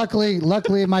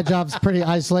 luckily my job's pretty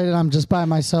isolated. I'm just by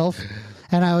myself,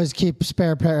 and I always keep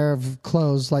spare pair of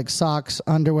clothes like socks,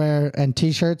 underwear, and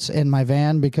t-shirts in my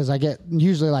van because I get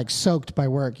usually like soaked by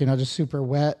work. Just super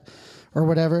wet or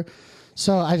whatever.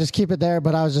 So I just keep it there,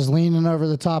 but I was just leaning over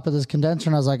the top of this condenser,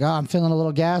 and I was like, I'm feeling a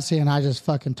little gassy, and I just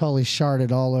fucking totally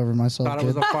sharted all over myself. Thought it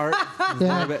was a fart.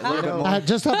 Yeah. A little bit more.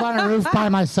 Just up on a roof by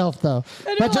myself, though.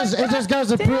 But it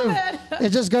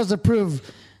just goes to prove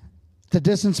the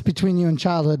distance between you and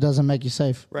childhood doesn't make you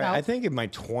safe. Right. No. I think in my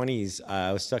 20s,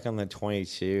 I was stuck on the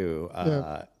 22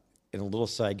 in a little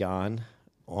Saigon.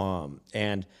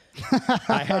 And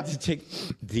I had to take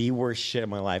the worst shit of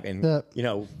my life. And,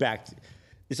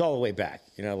 it's all the way back.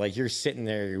 Like you're sitting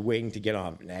there, you're waiting to get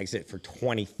off an exit for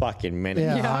 20 fucking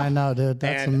minutes. Yeah, I know, dude.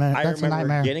 That's And I that's a remember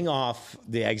nightmare. getting off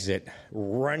the exit,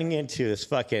 running into this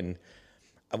fucking,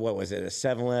 what was it, a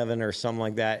 7-Eleven or something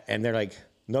like that. And they're like,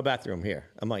 no bathroom here.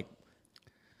 I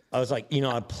was like,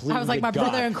 I plead I was like, to my God,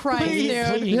 brother in Christ, please, dude.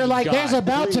 please, You're like, God, there's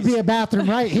about to please, be a bathroom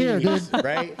right here, dude.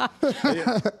 right?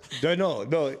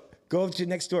 No. Go to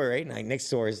next door, right? And next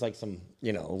door is like some,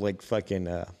 like fucking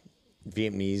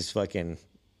Vietnamese fucking,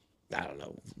 I don't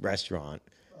know, restaurant,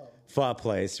 pho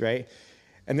place, right?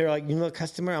 And they're like,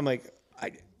 customer. I'm like,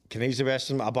 can I use the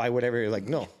restroom? I'll buy whatever. They're like,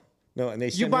 no. And they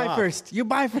send You me buy off. first. You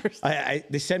buy first.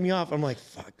 They send me off. I'm like,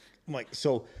 fuck. I'm like,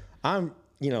 so I'm,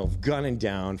 gunning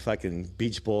down fucking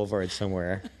Beach Boulevard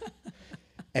somewhere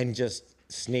and just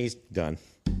sneezed, done.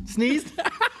 Sneezed?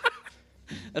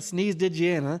 A sneeze did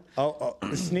you in, huh? Oh,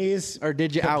 the sneeze. Or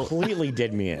did you out? Completely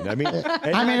did me in. I mean,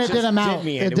 it did him out.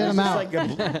 Me in. It did him was out.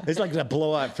 it's like a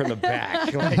blowout from the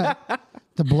back. Like,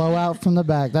 The blowout from the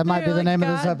back. That might be You're the like, name of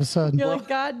this God- episode. You're like,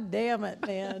 God damn it,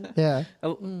 man. Yeah,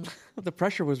 The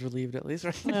pressure was relieved at least,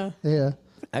 right? yeah.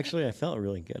 actually, I felt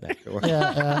really good afterwards.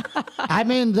 Yeah. I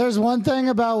mean, there's one thing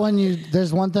about when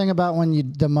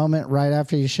the moment right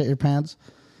after you shit your pants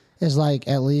is like,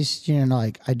 at least,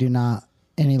 like, I do not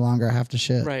any longer have to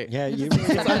shit. Right. Yeah,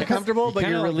 it's uncomfortable, but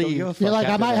you're relieved. You're like,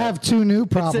 I might have two new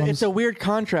problems. It's a weird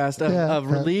contrast of, Yeah, of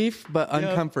relief but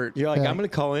uncomfort. You're like, Yeah. I'm going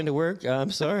to call into work.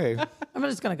 I'm sorry. I'm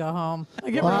just gonna go home.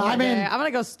 Like, give me Well, one I mean- day. I'm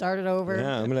gonna go start it over.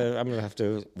 Yeah, I'm gonna have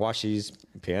to wash these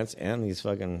pants and these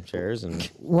fucking chairs and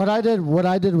What I did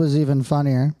was even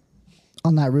funnier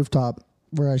on that rooftop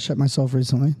where I shit myself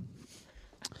recently.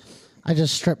 I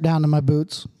just stripped down to my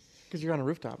boots. Because you're on a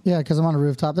rooftop. Yeah, because I'm on a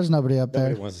rooftop. There's nobody up there.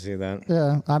 nobody wants to see that.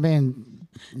 Yeah, I mean,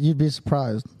 you'd be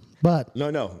surprised. But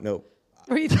No.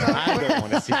 Were you throwing? I don't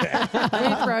want to see that. Were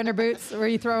you throwing your boots? Were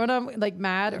you throwing them like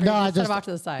mad, or No, you I just set just them off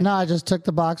to the side? No, I just took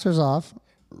the boxers off.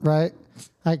 Right.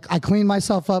 I cleaned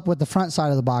myself up with the front side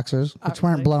of the boxers, which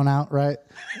weren't blown out. Right.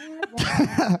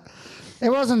 It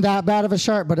wasn't that bad of a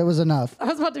sharp, but it was enough. I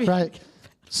was about to be Right.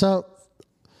 So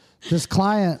this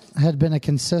client had been a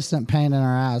consistent pain in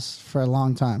our ass for a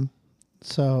long time.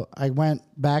 So I went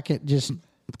back at just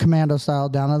commando style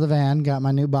down to the van, got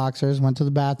my new boxers, went to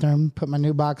the bathroom, put my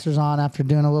new boxers on after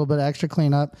doing a little bit of extra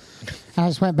cleanup. And I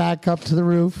just went back up to the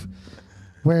roof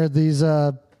where these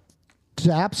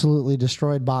absolutely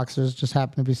destroyed boxers just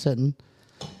happened to be sitting.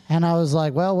 And I was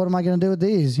like, well, what am I going to do with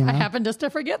these? You know? I happened just to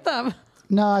forget them.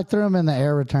 No, I threw them in the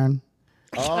air return.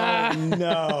 Oh,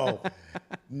 no.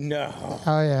 No.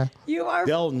 Oh, yeah. You are.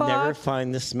 They'll never fucked.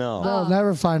 find the smell. They'll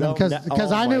never find them No,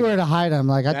 because oh I knew my- where to hide them.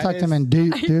 Like I That tucked them is- in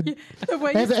deep, dude. The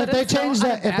way you If said they it so change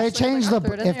that, if they unabashedly, change like, I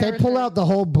threw it in if the they air pull return. out the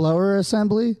whole blower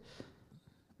assembly,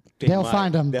 they'll might.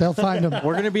 find them. They'll find them.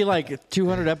 We're gonna be like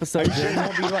 200 episodes They in.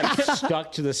 won't be like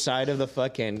stuck to the side of the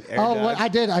fucking air Oh, duct. what I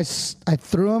did, I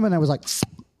threw them and it was like,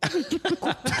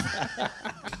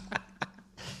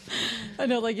 I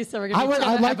know, like you said, we're gonna I be would-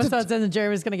 200 I'd like to- episodes in, and Jerry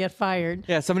was gonna get fired.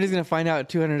 Yeah, somebody's gonna find out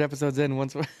 200 episodes in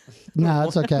once. no,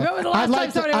 it's okay. When was the last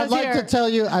time somebody was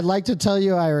here? I'd like to tell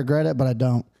you I regret it, but I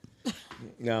don't.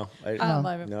 No, I don't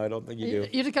blame him. no, I don't think you do.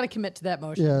 You just gotta commit to that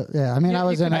motion. Yeah. I mean, I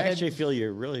was in I it. actually feel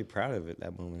you're really proud of it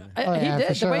that moment. Oh, He yeah, did.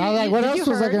 for The sure. way I was like, what did else you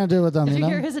was I heard- going to do with them? Did You you know?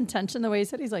 hear his intention? The way he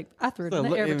said, he's like, I threw it in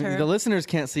the air return. The listeners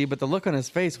can't see, but the look on his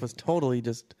face was totally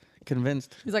just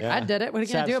convinced. He's like, Yeah. I did it. What are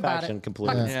you gonna do about Satisfaction it?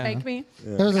 completely. Fucking Yeah. spank me?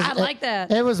 It was I like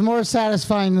that. It was more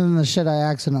satisfying than the shit I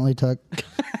accidentally took.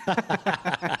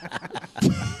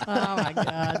 Oh my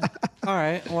god. All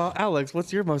right, well, Alex,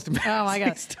 what's your most embarrassing Oh my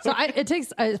god! story? So it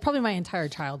takes it's probably my entire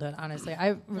childhood. Honestly,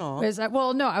 I was I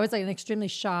was like extremely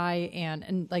shy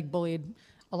and like bullied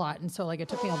a lot, and so like it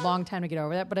took me a long time to get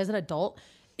over that. But as an adult,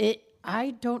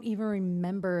 I don't even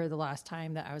remember the last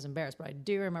time that I was embarrassed, but I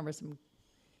do remember some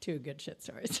two good shit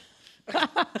stories.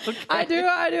 I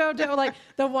do. Like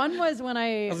the one was when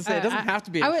I was gonna say, it doesn't have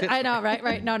to be a shit I know,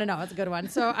 right? No, it's a good one.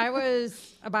 So I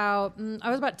was about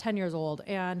 10 years old,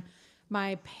 and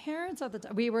my parents at the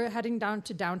time, we were heading down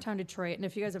to downtown Detroit. And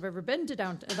if you guys have ever been to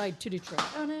Detroit,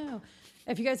 oh no.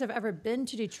 If you guys have ever been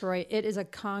to Detroit, it is a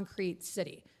concrete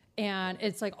city. And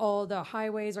it's like all the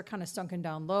highways are kind of sunken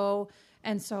down low.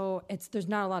 And so there's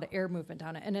not a lot of air movement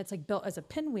on it. And it's like built as a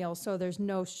pinwheel. So there's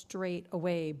no straight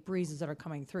away breezes that are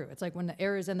coming through. It's like when the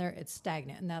air is in there, it's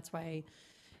stagnant. And that's why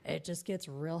it just gets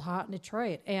real hot in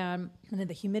Detroit. And then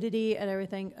the humidity and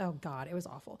everything, oh God, it was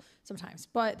awful sometimes.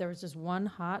 But there was just one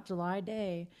hot July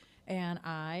day and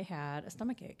I had a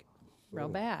stomachache real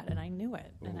bad. And I knew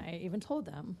it. And I even told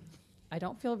them, I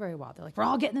don't feel very well. They're like, we're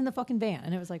all getting in the fucking van.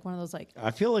 And it was like one of those like, I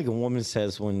feel like a woman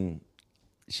says when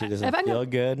she doesn't feel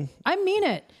good. I mean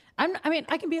it. I mean,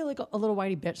 I can be like a little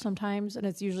whiny bitch sometimes, and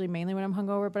it's usually mainly when I'm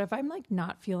hungover. But if I'm like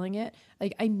not feeling it,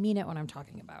 like I mean it when I'm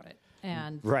talking about it.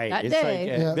 And Right. that It's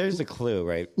day, like, there's a clue,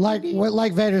 right? Like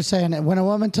Vader's saying, when a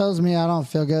woman tells me I don't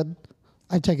feel good,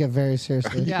 I take it very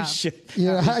seriously. yeah.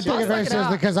 Yeah, I take it very suck it seriously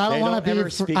up. because I They don't want don't to ever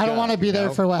be. speak I don't want to up, be you there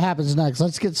know? for what happens next.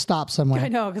 Let's get stopped somewhere. I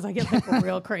know because I get like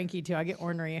real cranky too. I get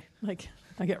ornery, like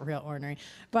I get real ornery.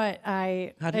 But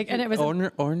and it was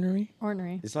ornery.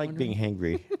 ornery. It's like being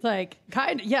hangry. It's like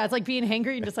it's like being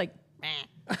hangry and just like meh.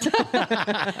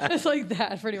 It's like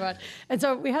that pretty much. And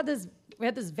so we had this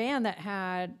van that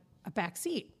had a back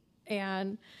seat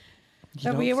and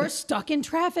we were stuck in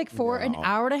traffic for an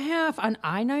hour and a half on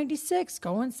I-96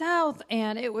 going south,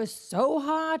 and it was so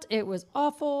hot. It was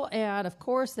awful. And of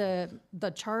course the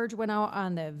charge went out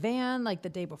on the van like the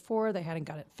day before. They hadn't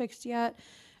got it fixed yet.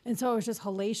 And so it was just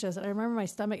hellacious. And I remember my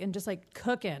stomach and just like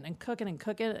cooking.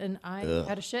 And I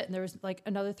had a shit. And there was like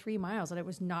another 3 miles and it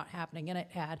was not happening. And it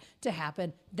had to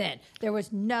happen then. There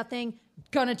was nothing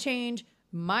gonna change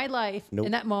my life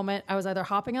in that moment. I was either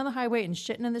hopping on the highway and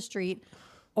shitting in the street,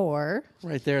 or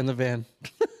Right there in the van.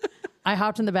 I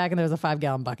hopped in the back and there was a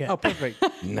 5-gallon bucket. Oh, perfect.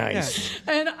 Nice.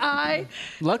 And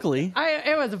Luckily,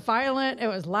 it was violent. It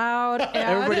was loud. And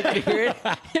everybody could hear it.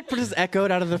 It just echoed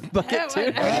out of the bucket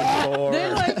too.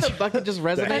 then like The bucket just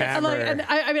resonated. and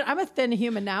I mean, I'm a thin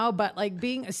human now, but like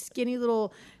being a skinny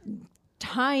little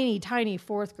tiny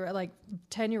fourth grade, like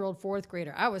 10-year-old fourth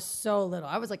grader, I was so little.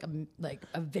 I was like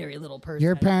a very little person.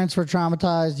 Your parents were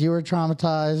traumatized. You were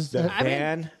traumatized. The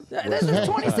van. This is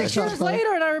 26 years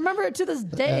later, and I remember it to this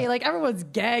day. Like everyone's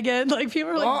gagging, like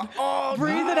people are like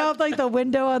breathing out like the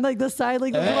window on like the side,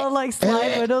 like the little like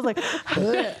slide windows, like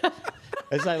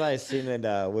It's like I seen it.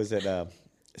 Was it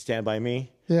Stand By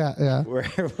Me? Yeah. where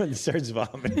everyone starts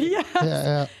vomiting. Yes.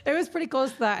 Yeah. It was pretty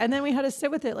close to that. And then we had to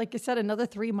sit with it, like you said, another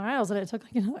 3 miles. And it took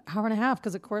like another hour and a half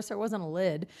because, of course, there wasn't a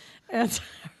lid. And so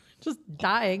just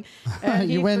dying. And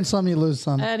You win some, you lose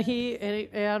some. And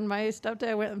and my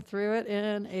stepdad went and threw it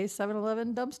in a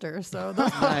 7-Eleven dumpster. So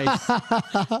those, Nice.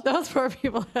 those poor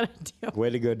people had to deal. Way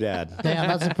to go, Dad. Damn,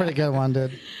 that's a pretty good one,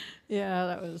 dude. Yeah,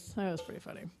 that was pretty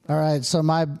funny. All right, so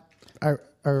are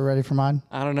we ready for mine?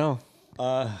 I don't know.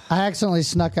 I accidentally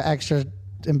snuck an extra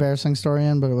embarrassing story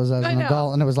in, but it was as an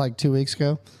adult, and it was like 2 weeks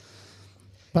ago.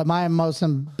 But my most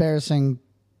embarrassing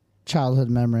childhood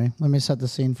memory. Let me set the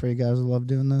scene for you guys. I love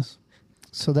doing this.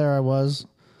 So there I was,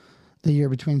 the year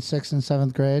between 6th and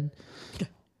 7th grade,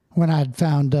 when I had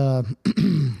found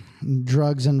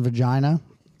drugs and vagina,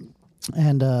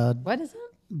 and What is it?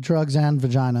 drugs and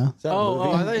vagina. Is that a movie?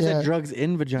 I thought you Yeah. said drugs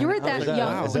in vagina. You were I that was young. like,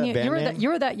 wow. Is that When a band you were name? you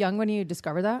were that young when you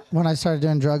discovered that. When I started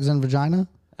doing drugs and vagina.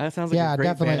 That sounds like Yeah, a great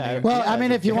definitely. band name. Well, Yeah, I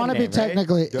mean, it's if you a want to band be name,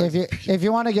 right? technically, if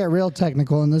you want to get real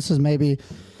technical, and this is maybe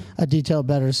a detail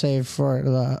better saved for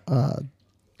the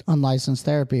unlicensed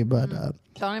therapy, but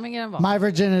Don't even get involved. my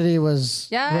virginity was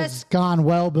Yes. gone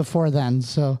well before then.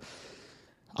 So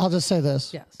I'll just say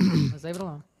this: Yes, let's leave it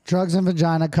alone. drugs and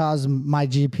vagina caused my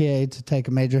GPA to take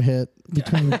a major hit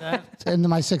between in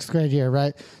my 6th grade year,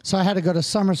 right? So I had to go to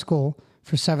summer school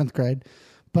for 7th grade,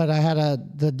 but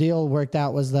the deal worked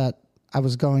out was that I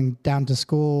was going down to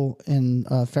school in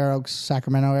Fair Oaks,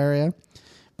 Sacramento area,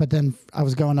 but then I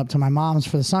was going up to my mom's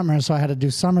for the summer, so I had to do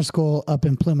summer school up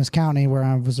in Plumas County where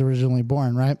I was originally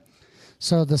born, right?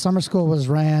 So the summer school was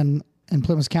ran in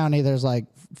Plumas County. There's like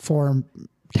 4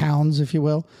 towns, if you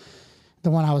will. The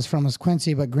one I was from was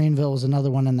Quincy, but Greenville was another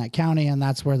one in that county, and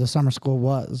that's where the summer school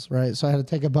was, right? So I had to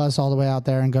take a bus all the way out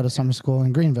there and go to summer school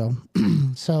in Greenville.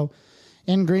 So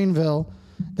in Greenville,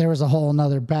 there was a whole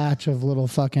nother batch of little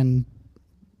fucking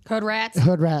Code rats.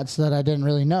 hood rats that I didn't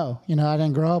really know. You know, I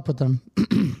didn't grow up with them.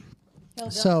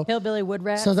 So Hillbilly wood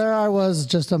rats. So there I was,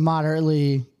 just a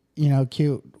moderately,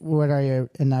 cute, what are you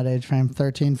in that age frame?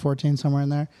 13, 14, somewhere in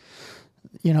there.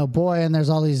 Boy, and there's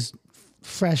all these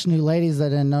fresh new ladies that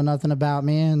didn't know nothing about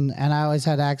me, and I always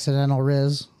had accidental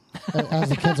riz, as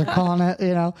the kids are calling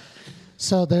it,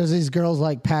 So there's these girls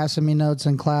like passing me notes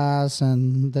in class,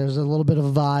 and there's a little bit of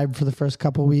a vibe for the first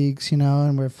couple weeks,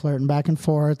 and we're flirting back and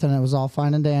forth, and it was all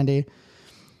fine and dandy.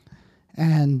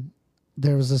 And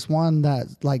there was this one that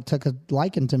like took a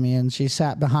liking to me, and she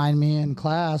sat behind me in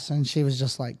class, and she was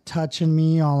just like touching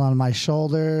me all on my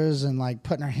shoulders and like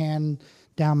putting her hand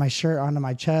down my shirt onto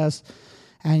my chest.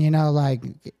 And,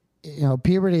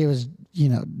 puberty was,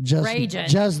 Raging.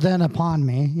 just then upon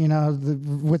me,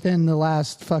 within the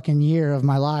last fucking year of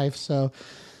my life. So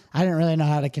I didn't really know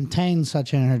how to contain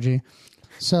such energy.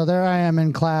 So there I am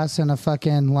in class in a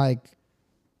fucking like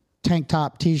tank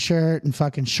top t-shirt and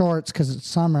fucking shorts because it's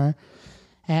summer.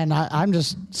 And I'm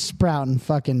just sprouting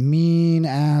fucking mean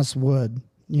ass wood.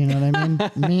 You know what I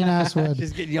mean? Mean ass wood.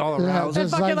 She's getting you all aroused. They're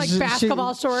fucking like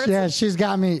basketball shorts. Yeah, she's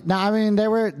got me. No, I mean they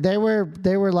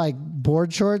were like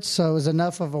board shorts, so it was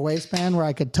enough of a waistband where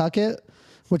I could tuck it,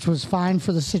 which was fine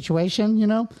for the situation,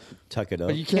 Tuck it up.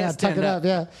 But you can't tuck stand it up.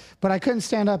 Yeah, but I couldn't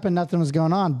stand up and nothing was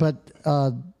going on. But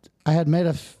I had made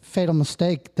a fatal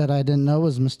mistake that I didn't know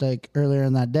was a mistake earlier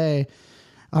in that day,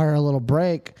 or a little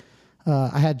break.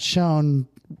 I had shown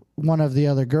one of the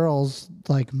other girls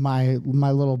like my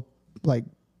little like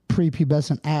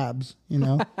prepubescent abs,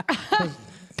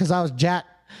 because I was jacked.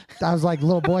 I was like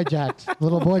little boy jacked,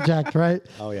 right?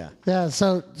 Oh yeah. Yeah.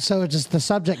 So it just the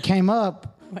subject came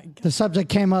up. my God. The subject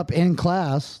came up in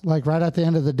class, like right at the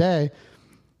end of the day,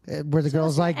 where the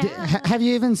girl's like, "Have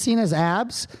you even seen his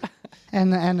abs?"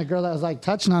 And the girl that was like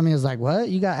touching on me was like, "What?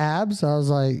 You got abs?" I was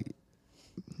like,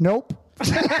 "Nope."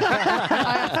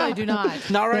 I absolutely do not.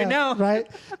 Not right Yeah, now. Right?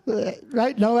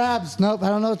 Right? No abs. Nope. I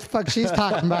don't know what the fuck she's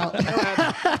talking about.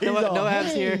 No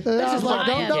abs here. I was like,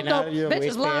 lying. nope, nope, Your Bitch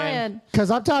is waistband. lying.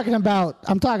 Because I'm talking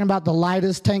about the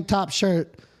lightest tank top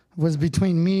shirt was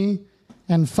between me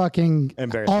and fucking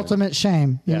Embarrassment. ultimate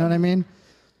shame. You know what I mean?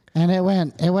 And it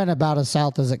went about as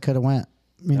south as it could have went.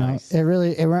 Nice. It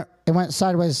went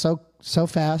sideways so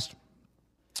fast.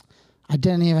 I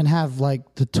didn't even have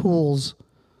like the tools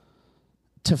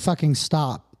to fucking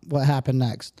stop what happened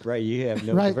next. Right, you have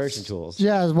no Right. diversion tools.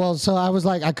 Yeah, well, so I was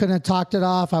like, I couldn't have talked it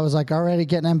off. I was like already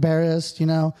getting embarrassed,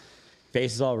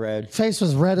 Face is all red. Face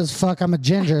was red as fuck. I'm a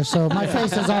ginger, so my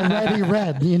face is already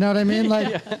red. You know what I mean?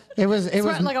 Like it was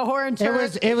Sweating like a Horton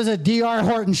shirt. It was a DR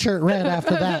Horton shirt red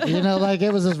after that. Like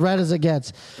it was as red as it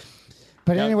gets.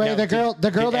 But anyway, Now, the girl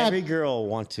did that every girl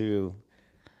want to.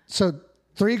 so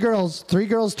three girls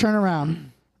turn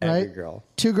around, right? Every girl.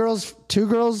 Two girls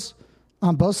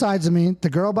on both sides of me, the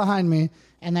girl behind me,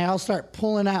 and they all start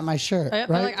pulling at my shirt. They're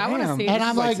right? like, I want to Damn. see. And this.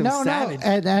 I'm like like, some no, savage. no.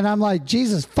 And I'm like,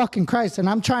 Jesus fucking Christ. And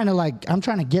I'm trying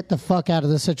to get the fuck out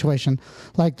of this situation.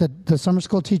 Like the summer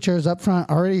school teacher is up front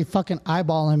already fucking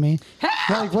eyeballing me.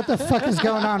 Like, what the fuck is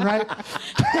going on, right?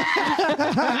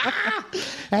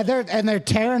 and they're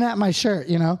tearing at my shirt,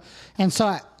 you know? And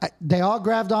so they all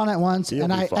grabbed on at once.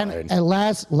 You'll and be fine. and at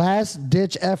last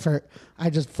ditch effort, I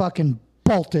just fucking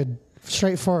bolted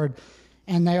straight forward.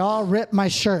 And they all ripped my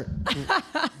shirt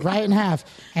right in half.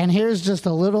 And here's just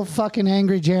a little fucking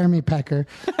angry Jeremy Pecker,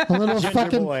 a little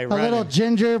fucking, boy a little running.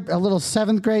 ginger, a little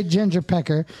 7th grade ginger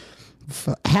Pecker,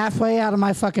 halfway out of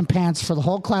my fucking pants for the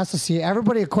whole class to see.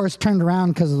 Everybody, of course, turned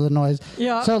around because of the noise.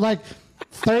 Yeah. So like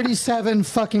 37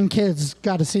 fucking kids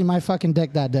got to see my fucking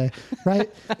dick that day, right?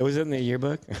 It was in the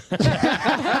yearbook.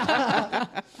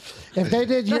 If they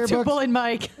did That's your yearbooks, bullying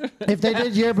Mike. if they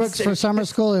did yearbooks for summer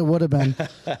school, it would have been.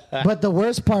 But the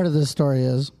worst part of this story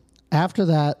is, after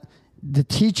that, the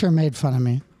teacher made fun of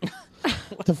me.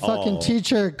 The fucking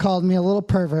teacher called me a little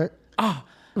pervert.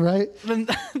 Right? Then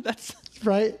that's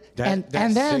Right? That and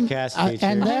then sick-ass and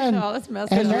teacher. then No, that's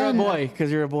messed and up. you're a then boy because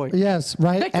you're a boy. yes,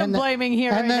 right. Victim and blaming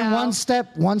here And right then now.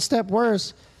 one step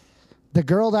worse. The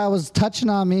girl that was touching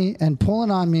on me and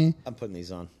pulling on me. I'm putting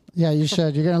these on. Yeah, you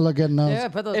should. You're gonna look good in those. Yeah,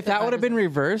 put those If that would have been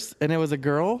reversed and it was a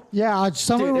girl, Yeah,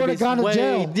 somebody Dude, would it'd have be gone to way-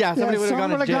 jail. yeah, somebody would've someone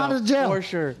gone to would've jail. to jail For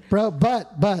sure. bro.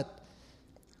 But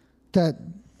that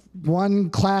one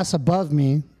class above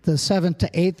me, the 7th to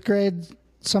 8th grade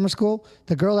summer school,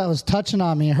 the girl that was touching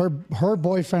on me, her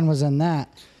boyfriend was in that,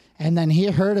 and then he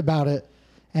heard about it,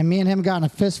 and me and him got in a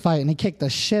fist fight, and he kicked the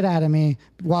shit out of me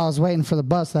while I was waiting for the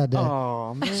bus that day.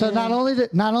 oh man, So not only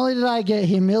did I get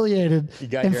humiliated You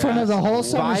got in your front of the ass whole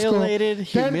summer school, violated, then-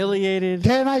 humiliated.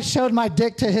 then I showed my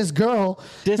dick to his girl,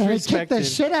 and he kicked the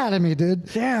Disrespected. shit out of me, dude.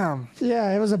 Damn.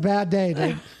 Yeah, it was a bad day,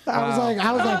 dude. I was like,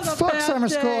 That was a fuck bad summer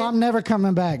day. school. I'm never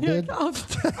coming back, dude.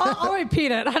 I'll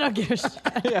repeat it. I don't give a shit.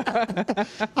 I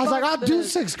was like, I'll do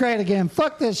 6th grade again.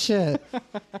 Fuck this shit.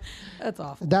 That's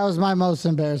awful. That was my most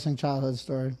embarrassing childhood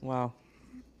story. Wow.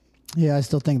 Yeah, I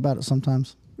still think about it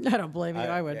sometimes. I don't blame you.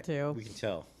 I would too. We can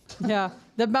tell. Yeah,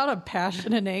 the amount of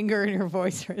passion and anger in your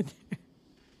voice right there.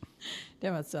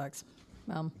 Damn, it sucks.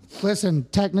 Listen,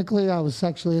 technically, I was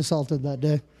sexually assaulted that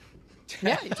day.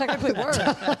 Yeah, you technically were.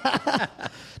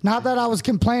 Not that I was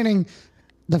complaining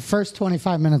the first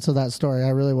 25 minutes of that story. I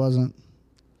really wasn't.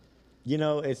 You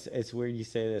know, it's weird you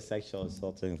say the sexual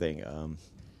assaulting thing.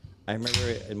 I remember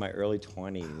in my early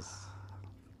 20s.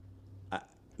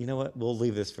 You know what? We'll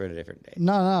leave this for a different day.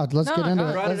 No, let's No, get into go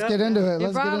it. ahead. Let's get into it. You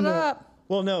Let's get brought it into it. up.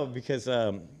 Well, no, because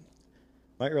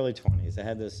my early 20s, I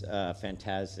had this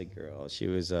fantastic girl. She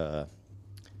was, I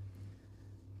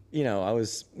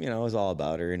was all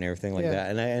about her and everything like Yeah.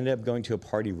 that. And I ended up going to a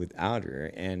party without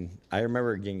her. And I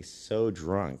remember getting so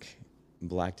drunk,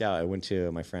 blacked out. I went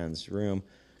to my friend's room,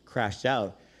 crashed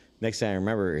out. Next thing I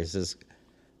remember is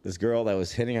this girl that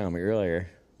was hitting on me earlier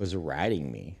was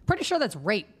riding me. Pretty sure that's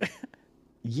rape.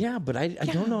 Yeah, but I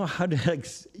don't know how to,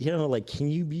 can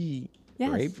you be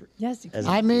Yes. raped? Yes, you as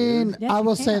can. a I mean, Yes, I you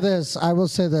will say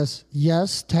can. this.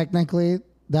 Yes, technically,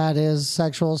 that is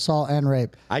sexual assault and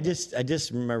rape. I just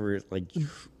remember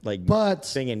But-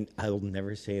 thinking I will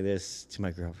never say this to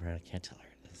my girlfriend. I can't tell her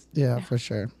this Yeah, for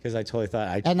sure. because I totally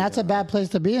thought And that's a bad place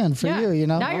to be in for Yeah. you, you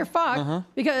know? Now you're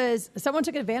fucked because someone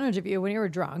took advantage of you when you were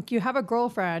drunk. You have a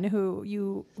girlfriend who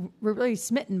you were really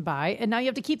smitten by, and now you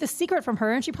have to keep the secret from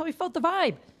her, and she probably felt the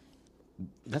vibe.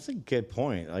 That's a good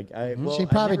point. She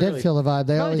probably did feel the vibe.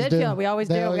 They Oh, we always did do. feel it. We always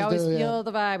They do. We always yeah. feel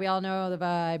the vibe. We all know the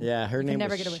vibe. Yeah, her You can name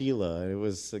never was get away. Sheila. It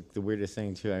was like the weirdest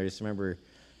thing too. I just remember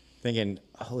thinking,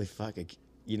 "Holy fuck!"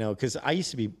 Because I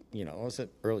used to be, I was at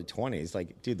early 20s.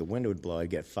 Like, dude, the wind would blow. I'd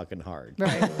get fucking hard.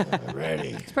 Right. Ready.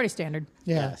 It's pretty standard.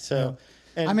 Yeah. So,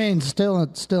 and I mean, still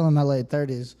in my late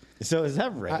 30s. so is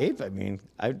that rape?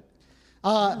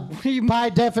 By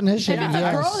definition, If it's a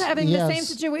yes, girl having the same yes,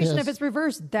 situation, yes. if it's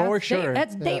reversed, that's For sure.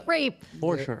 That's date rape.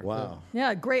 For sure. wow.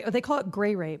 Yeah, gray. They call it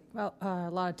gray rape. Well,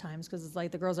 a lot of times because it's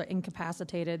like the girls are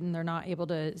incapacitated and they're not able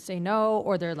to say no,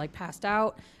 or they're like passed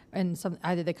out, and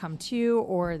either they come to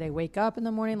or they wake up in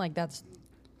the morning. Like that's.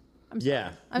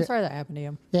 Yeah. I'm sorry that happened to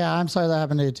you. Yeah, I'm sorry that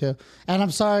happened to you too, and I'm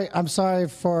sorry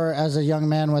for as a young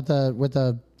man with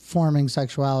a forming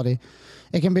sexuality,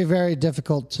 it can be very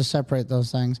difficult to separate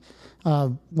those things.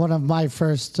 One of my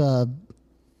first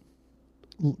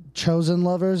chosen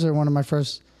lovers, or one of my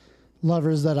first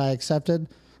lovers that I accepted,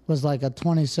 was like a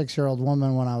 26-year-old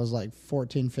woman when I was like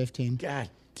 14, 15. God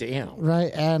damn.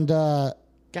 Right, and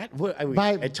God, what? I mean,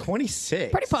 By- at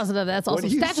 26. Pretty positive that's What also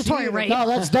do you statutory see in a- rape. No,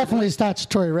 that's definitely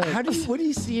statutory rape. What do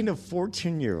you see in a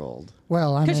 14-year-old?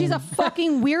 Well, I Because mean, she's a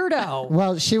fucking weirdo.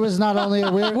 well, she was not only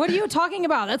a weird. What are you talking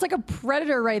about? That's like a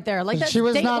predator right there. Like that She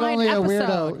was not Dateline only a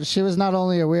episode. weirdo. She was not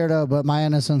only a weirdo, but my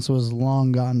innocence was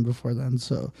long gone before then.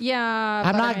 So Yeah,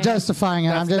 I'm but not I mean, justifying it.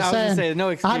 I'm That's- just I was gonna saying. say, no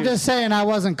excuse. I'm just saying I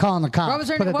wasn't calling the cops. What was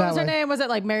her? Put it What that was her way. name? Was it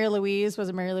like Mary Louise? Was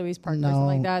it Mary Louise Parker or No,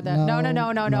 something like that? No.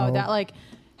 no. That like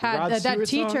had Rod that Stewart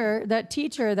teacher. That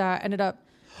teacher that ended up.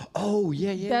 Oh,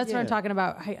 yeah. That's what I'm talking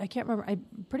about. I can't remember. I'm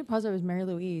pretty positive it was Mary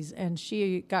Louise, and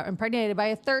she got impregnated by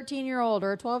a 13-year-old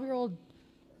or a 12-year-old,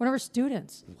 one of her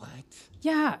students. What?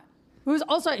 Yeah, who was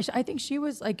also. I think she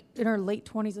was like in her late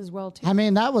 20s as well too. I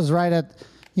mean, that was right at,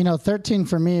 13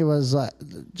 for me was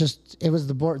it was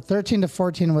the board. 13 to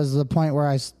 14 was the point where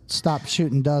I stopped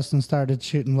shooting dust and started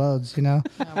shooting loads,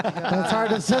 That's hard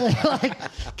to say. Like,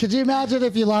 could you imagine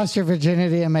if you lost your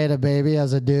virginity and made a baby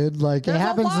as a dude? Like, There's it a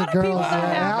happens lot to of girls. people that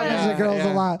It happens to happen. girls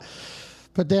Yeah. a lot.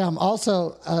 But damn,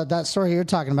 also, that story you're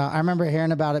talking about, I remember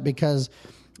hearing about it because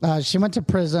she went to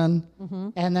prison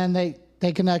and then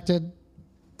they connected.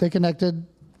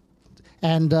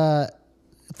 And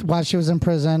while she was in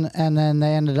prison, and then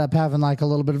they ended up having like a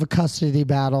little bit of a custody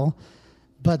battle.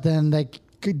 But then they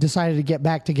decided to get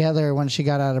back together when she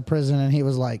got out of prison, and he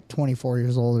was like 24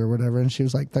 years old or whatever, and she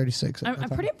was like 36. I'm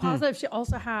pretty positive she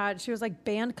also she was like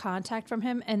banned contact from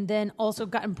him, and then also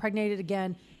got impregnated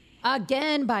again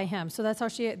by him. So that's how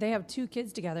they have 2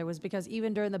 kids together, was because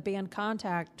even during the banned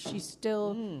contact, she's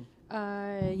still sure,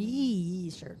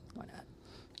 why not?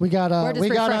 We got We're just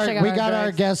refreshing our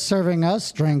drinks. guests serving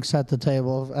us drinks at the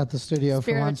table at the studio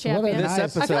Spirit for of once. What a champion. This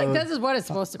nice. I feel like episode- this is what it's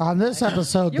supposed to be. On this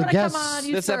episode, You the want to come guests. on?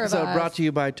 You This serve episode us. brought to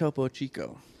you by Topo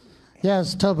Chico.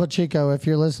 Yes, Topo Chico, if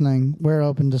you're listening, we're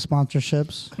open to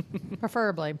sponsorships.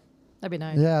 Preferably. That'd be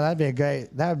nice. Yeah, that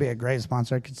would be a great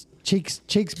sponsor. 'Cause cheeks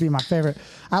be my favorite.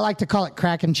 I like to call it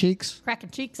cracking cheeks.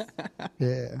 Cracking cheeks.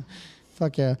 Yeah.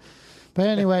 Fuck yeah. But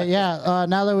anyway, yeah,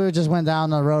 now that we just went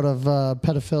down the road of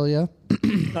pedophilia.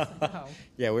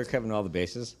 Yeah, we're covering all the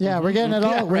bases. Yeah, we're getting it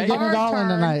all. Yeah, We're right? getting it all in Hard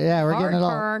tonight. Yeah, we're turn. getting it all.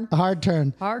 Hard turn. A hard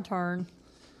turn. Hard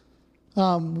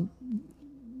turn.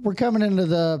 We're coming into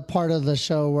the part of the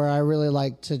show where I really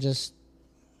like to just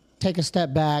take a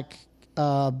step back,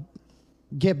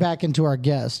 get back into our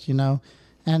guest,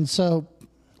 And so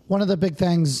one of the big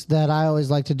things that I always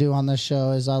like to do on this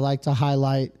show is I like to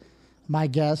highlight my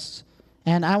guests.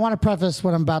 And I want to preface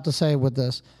what I'm about to say with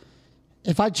this.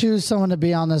 If I choose someone to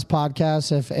be on this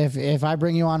podcast, if I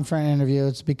bring you on for an interview,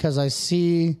 it's because I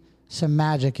see some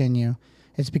magic in you.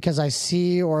 It's because I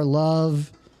see or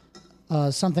love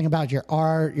something about your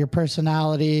art, your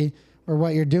personality, or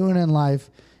what you're doing in life.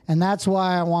 And that's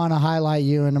why I want to highlight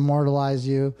you and immortalize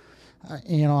you,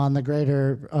 on the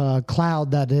greater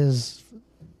cloud that is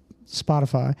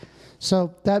Spotify.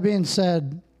 So that being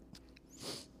said,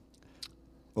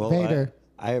 Well, Vader.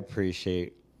 I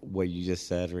appreciate what you just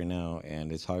said right now,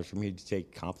 and it's hard for me to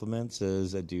take compliments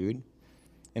as a dude.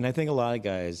 And I think a lot of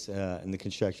guys in the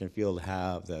construction field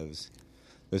have those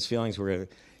feelings where,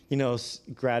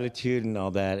 gratitude and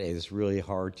all that is really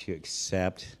hard to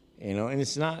accept, and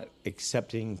it's not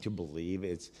accepting to believe.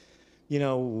 It's,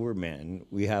 we're men.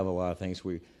 We have a lot of things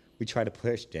we try to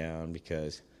push down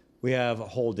because we have a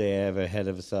whole day ahead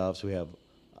of ourselves. We have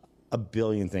a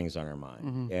billion things on our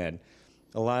mind. And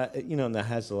a lot, and that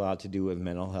has a lot to do with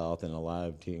mental health and a lot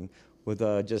of doing with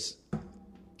just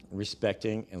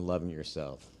respecting and loving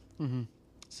yourself.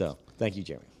 So, thank you,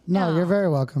 Jeremy. no, No. you're very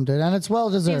welcome, dude. And it's well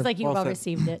deserved. Seems like you've Well all said.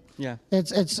 received it. Yeah.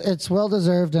 It's well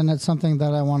deserved, and it's something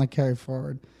that I want to carry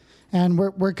forward. And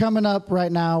we're coming up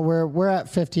right now. We're at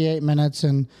 58 minutes,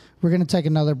 and we're going to take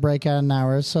another break at an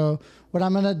hour. So what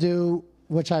I'm going to do,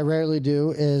 which I rarely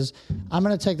do, is I'm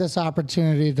going to take this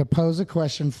opportunity to pose a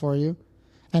question for you,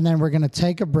 and then we're going to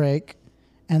take a break,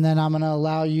 and then I'm going to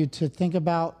allow you to think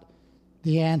about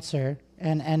the answer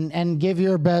and give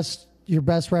your best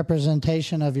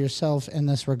representation of yourself in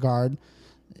this regard,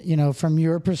 from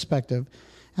your perspective.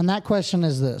 And that question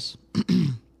is this.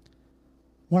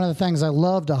 One of the things I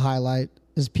love to highlight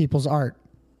is people's art,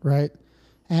 right?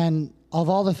 And of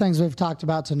all the things we've talked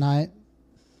about tonight,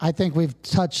 I think we've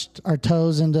touched our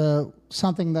toes into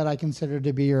something that I consider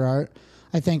to be your art.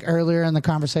 I think earlier in the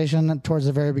conversation, towards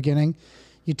the very beginning,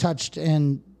 you touched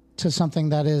into something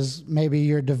that is maybe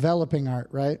your developing art,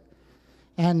 right?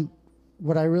 And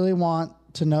what I really want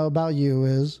to know about you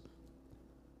is,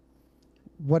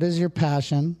 what is your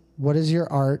passion? What is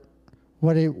your art?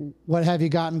 What have you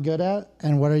gotten good at?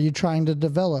 And what are you trying to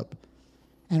develop?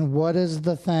 And what is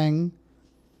the thing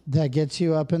that gets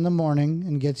you up in the morning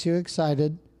and gets you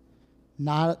excited,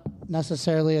 not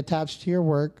necessarily attached to your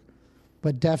work,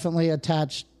 but definitely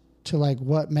attached to like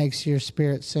what makes your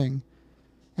spirit sing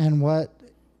and what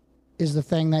is the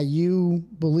thing that you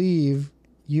believe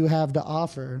you have to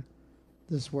offer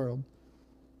this world.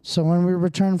 So when we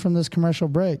return from this commercial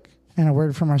break and a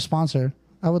word from our sponsor,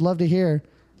 I would love to hear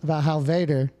about how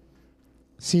Vader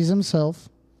sees himself,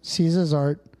 sees his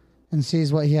art, and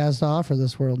sees what he has to offer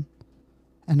this world.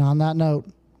 And on that note,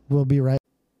 we'll be right back.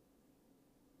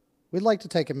 We'd like to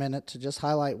take a minute to just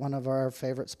highlight one of our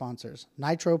favorite sponsors,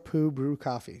 Nitro Poo Brew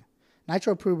Coffee.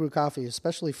 Nitro Poo Brew Coffee is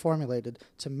specially formulated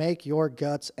to make your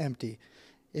guts empty.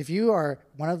 If you are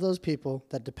one of those people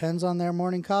that depends on their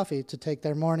morning coffee to take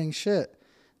their morning shit,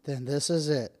 then this is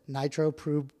it. Nitro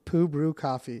Poo Brew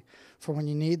Coffee for when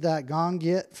you need that gong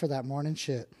get for that morning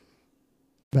shit.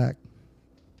 Back.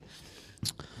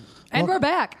 And we're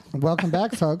back. Welcome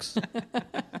back, folks.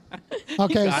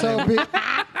 Okay, so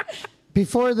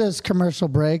before this commercial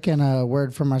break and a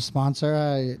word from our sponsor,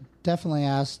 I definitely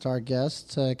asked our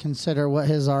guest to consider what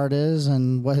his art is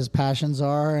and what his passions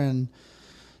are and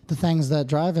the things that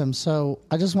drive him. So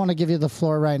I just want to give you the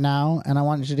floor right now, and I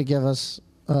want you to give us,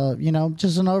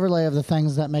 just an overlay of the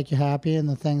things that make you happy and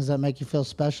the things that make you feel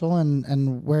special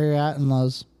and where you're at in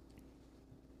those.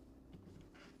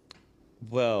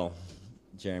 Well,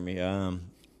 Jeremy,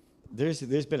 there's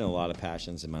been a lot of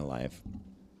passions in my life,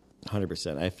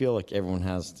 100%. I feel like everyone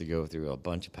has to go through a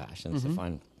bunch of passions to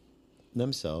find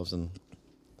themselves and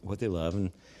what they love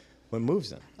and what moves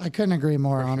them. I couldn't agree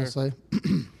more, honestly.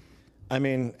 I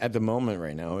mean, at the moment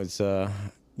right now, it's DJing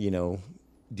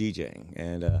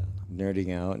and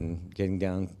nerding out and getting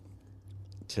down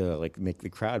to like make the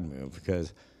crowd move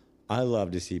because I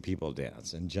love to see people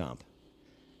dance and jump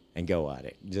and go at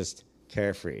it, just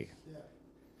carefree. Yeah.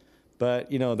 But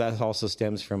that also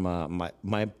stems from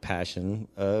my passion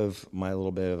of my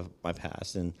little bit of my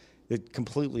past, and it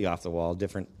completely off the wall.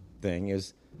 Different thing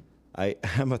is, I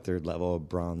am a third level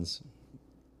bronze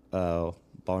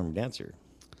ballroom dancer.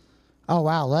 Oh,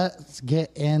 wow. Let's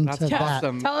get into that.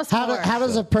 Awesome. Tell us How more.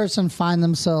 does a person find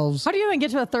themselves How do you even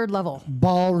get to a third level?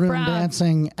 ballroom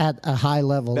dancing at a high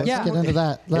level? Let's Yeah. get into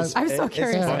that. I'm so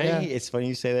curious. It's funny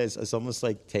you say that. It's almost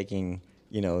like taking,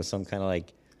 some kind of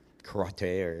like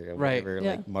karate or whatever,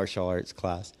 Yeah. like martial arts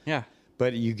class. Yeah.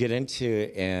 But you get into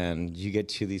it and you get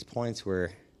to these points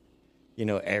where,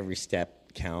 every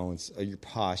step counts. Your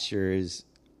posture is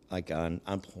like on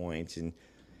point, and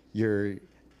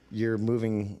you're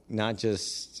moving not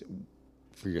just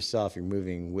for yourself, you're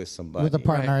moving with somebody. with a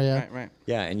partner, yeah. Right.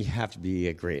 Yeah, and you have to be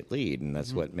a great lead, and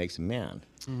that's what makes a man.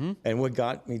 And what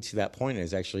got me to that point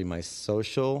is actually my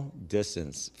social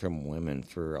distance from women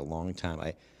for a long time.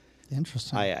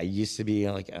 Interesting. I used to be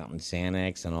like on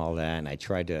Xanax and all that, and I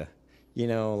tried to,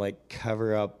 like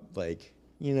cover up, like,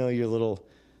 you're a little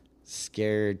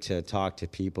scared to talk to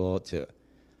people, to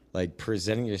like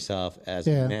presenting yourself as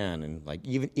a man, and like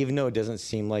even though it doesn't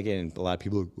seem like it, and a lot of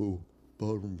people are like, oh,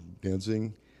 ballroom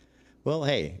dancing. Well,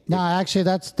 hey, no, actually,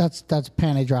 that's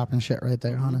panty dropping shit right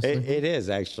there. Honestly, it is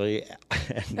actually.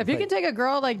 If you can take a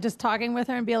girl, like just talking with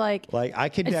her and be like I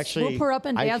could and actually swoop her up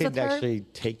and dance with her? actually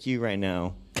take you right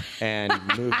now and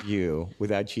move you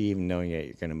without you even knowing it.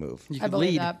 You're going to move. You I could believe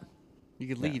lead. that. You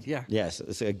could lead, yeah. Yes,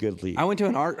 it's a good lead. I went to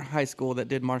an art high school that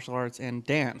did martial arts and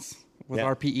dance with Yeah.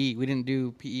 our PE. We didn't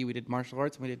do PE, we did martial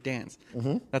arts and we did dance.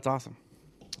 That's awesome.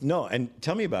 No, and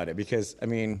tell me about it because I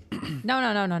mean, No.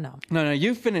 No,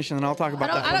 you finish and then I'll talk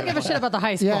about that. I don't give a shit about the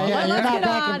high school. Yeah, Let's you're not get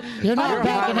backing- on. you're not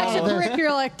backing on all of this.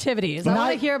 extracurricular activities. I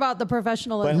want to hear about the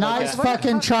professional. But nice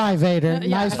fucking try, Vader. Yeah,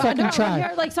 Nice but fucking no, try.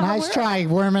 here, like, so nice where- try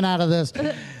worming out of this.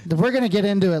 We're gonna get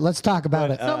into it. Let's talk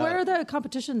about it. So where are the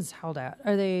competitions held at?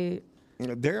 Are they?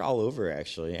 they're all over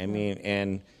actually. I mean,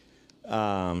 and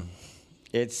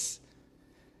it's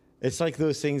like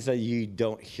those things that you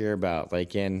don't hear about,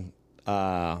 like in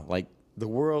like the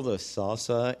world of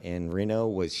salsa in Reno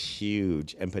was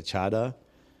huge, and bachata,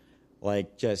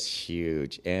 like just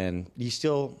huge, and you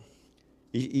still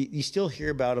hear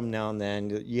about them now and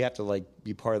then. You have to like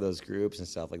be part of those groups and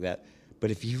stuff like that.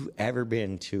 But if you've ever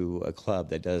been to a club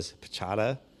that does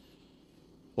bachata,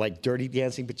 like dirty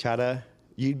dancing bachata,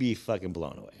 you'd be fucking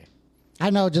blown away. I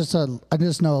just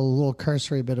know a little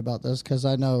cursory bit about this because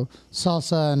I know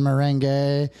salsa and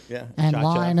merengue and cha-cha.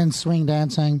 line and swing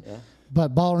dancing. Yeah.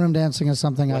 But ballroom dancing is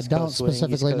something West I don't Coast swing,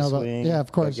 specifically East know Coast about. swing, Yeah,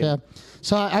 of course, fucking yeah.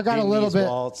 So I got a little Vietnamese bit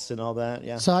waltz and all that.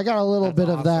 Yeah. So I got a little bit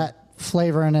of that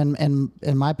flavoring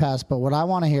in my past. But what I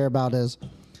want to hear about is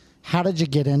how did you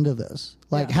get into this?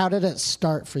 Like, how did it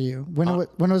start for you? When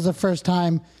was the first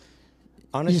time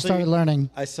honestly, you started learning?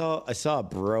 I saw a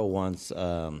bro once,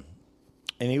 and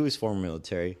he was former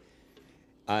military,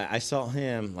 I saw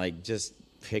him like just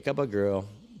pick up a girl,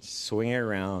 swing it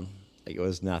around like it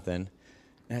was nothing.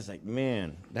 And I was like,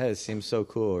 man, that seems so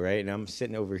cool, right? And I'm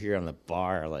sitting over here on the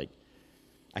bar, like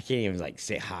I can't even like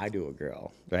say hi to a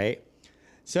girl, right?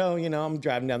 So, you know, I'm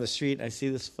driving down the street and I see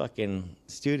this fucking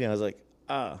studio. I was like,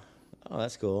 oh,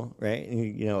 that's cool, right?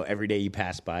 And, you know, every day you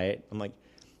pass by it. I'm like,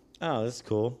 oh, that's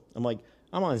cool. I'm like,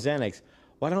 I'm on Xanax.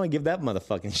 Why don't I give that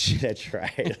motherfucking shit a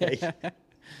try? Like,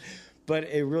 but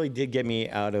it really did get me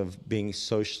out of being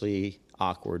socially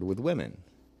awkward with women.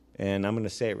 And I'm going to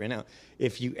say it right now.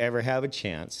 If you ever have a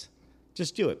chance,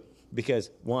 just do it. Because,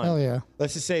 one, Hell yeah.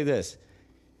 Let's just say this.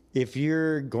 If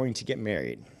you're going to get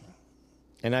married,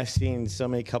 and I've seen so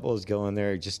many couples go in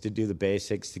there just to do the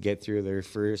basics to get through their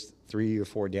first 3 or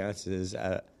 4 dances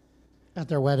at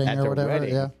their wedding or whatever.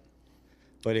 wedding. Yeah.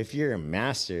 But if you're a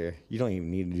master, you don't even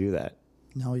need to do that.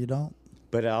 No, you don't.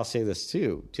 But I'll say this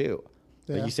too. Yeah.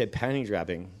 Like you said, panty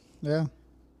dropping. Yeah.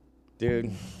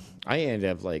 Dude, I ended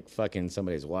up like fucking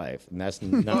somebody's wife, and that's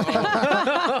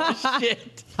not.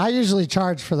 Shit. I usually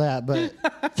charge for that, but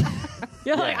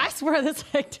You're like, I swear this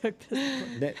like took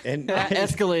this. and That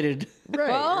escalated.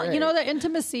 Well, you know, the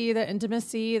intimacy,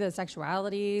 the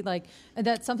sexuality, like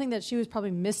that's something that she was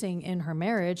probably missing in her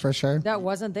marriage. For sure. That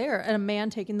wasn't there. And a man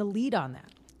taking the lead on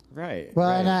that. right. well,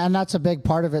 right. and that's a big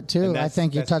part of it too. And I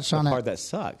think you that's touched the on part it. that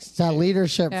sucks. That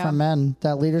leadership Yeah. from men.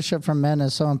 That leadership from men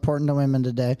is so important to women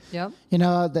today. Yep. You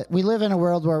know, that we live in a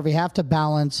world where we have to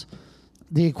balance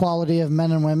the equality of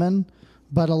men and women,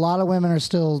 but a lot of women are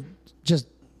still just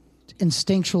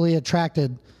instinctually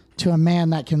attracted to a man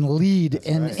that can lead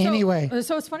in any way.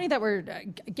 So it's funny that we're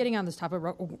getting on this topic.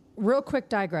 Real quick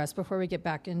digress before we get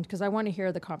back in, because I want to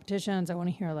hear the competitions. I want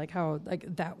to hear like how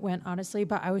like that went, honestly.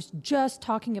 But I was just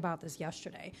talking about this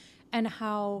yesterday and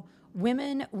how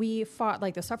women, we fought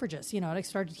like the suffragists, you know, like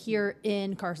started here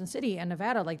in Carson City and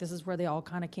Nevada. Like this is where they all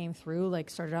kind of came through, like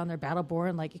started on their battle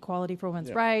born, like equality for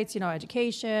women's rights, you know,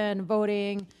 education,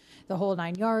 voting, the whole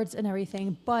 9 yards and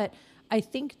everything. But I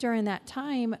think during that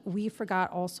time, we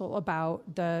forgot also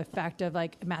about the fact of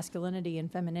like masculinity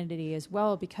and femininity as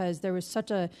well, because there was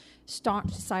such a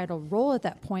staunch societal role at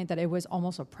that point that it was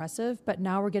almost oppressive. But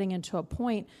now we're getting into a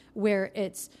point where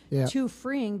it's too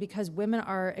freeing, because women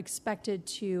are expected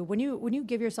to, when you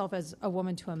give yourself as a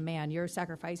woman to a man, you're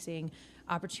sacrificing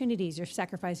opportunities, you're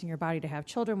sacrificing your body to have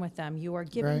children with them. You are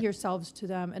giving yourselves to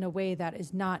them in a way that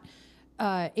is not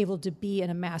able to be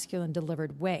in a masculine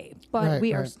delivered way. But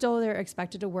we are still there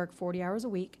expected to work 40 hours a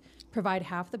week, provide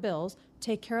half the bills,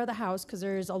 take care of the house, because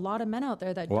there's a lot of men out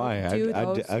there that don't do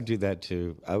those. I'd do that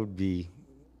too. I would be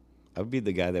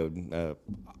the guy that would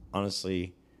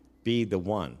honestly be the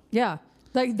one. Yeah.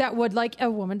 Like that would like a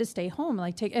woman to stay home,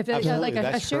 like take if it, like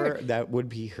a shared. That would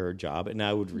be her job, and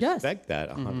I would respect that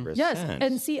 100%. Yes,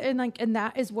 and see, and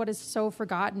that is what is so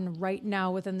forgotten right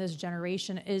now within this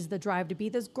generation is the drive to be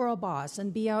this girl boss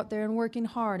and be out there and working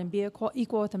hard and be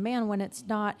equal with a man, when it's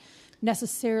not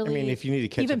necessarily. I mean, if you need to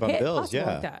catch up on bills,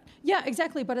 like that. Yeah,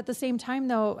 exactly. But at the same time,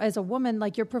 though, as a woman,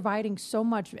 like you're providing so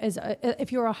much.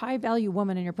 If you're a high value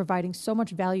woman and you're providing so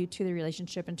much value to the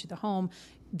relationship and to the home,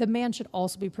 the man should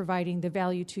also be providing the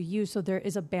value to you, so there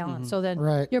is a balance. So then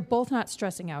you're both not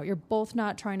stressing out. You're both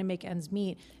not trying to make ends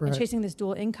meet and chasing this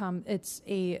dual income. It's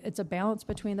a balance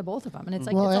between the both of them, and it's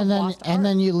like and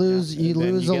then you lose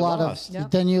a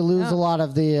lot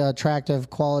of the attractive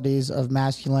qualities of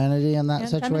masculinity in that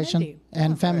situation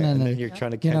and femininity. And then you're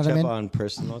trying to catch up on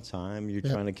personal time. You're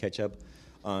trying to catch up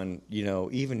on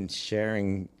even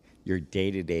sharing your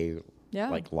day-to-day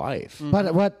like life.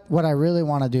 But what I really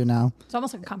want to do now, it's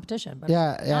almost like a competition. But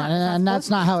and that's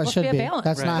not how it should be.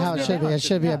 That's not how it should be. It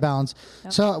should be a balance.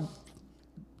 So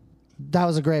that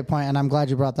was a great point, and I'm glad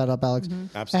you brought that up, Alex.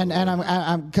 Absolutely. And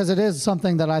I'm because it is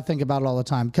something that I think about all the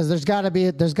time. Because there's got to be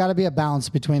a balance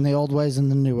between the old ways and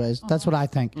the new ways. That's what I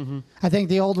think. I think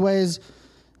the old ways,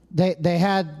 they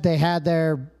had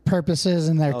their purposes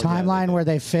and their timeline where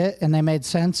they fit and they made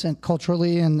sense and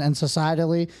culturally and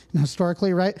societally and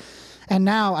historically, right? And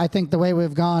now I think the way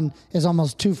we've gone is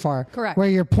almost too far. Correct. Where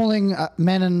you're pulling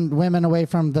men and women away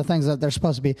from the things that they're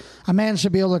supposed to be. A man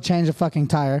should be able to change a fucking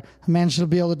tire. A man should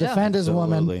be able to defend his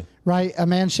woman. Right? A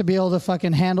man should be able to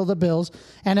fucking handle the bills.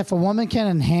 And if a woman can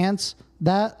enhance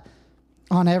that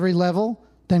on every level,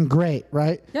 then great,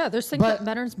 right? Yeah, there's things that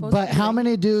men are supposed to do. But how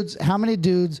many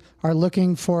dudes are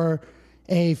looking for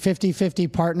a 50-50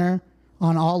 partner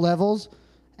on all levels,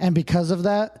 and because of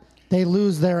that, they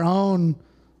lose their own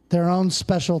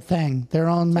special thing, their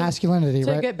own masculinity,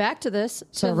 right? To get back to this,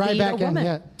 So to right lead back a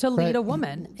woman, in, lead a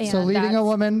woman. And so leading a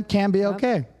woman can be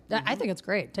okay. I think it's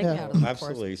great. Take me out of the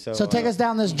Absolutely. course. So take us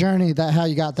down this journey how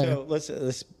you got there. So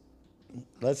let's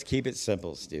let's keep it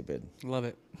simple, stupid. Love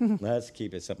it. Let's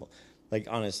keep it simple. Like,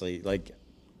 honestly, like,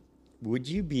 would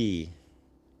you be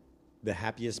the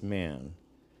happiest man,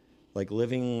 like,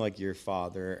 living like your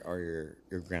father or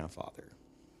your grandfather?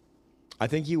 I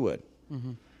think you would.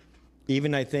 Mm-hmm.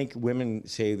 Even I think women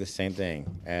say the same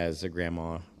thing as a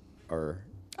grandma or...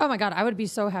 Oh, my God. I would be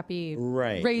so happy.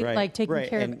 Right. Like, taking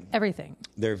care of everything.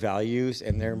 Their values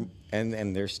and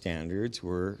their standards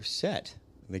were set.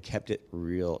 They kept it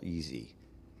real easy.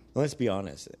 Let's be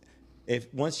honest.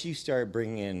 If once you start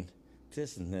bringing in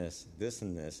this and this, this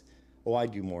and this, oh, I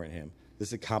do more than him. This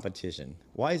is a competition.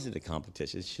 Why is it a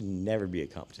competition? It should never be a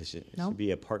competition. It should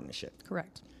be a partnership.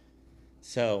 Correct.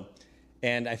 So,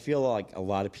 and I feel like a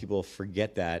lot of people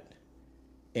forget that,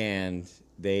 and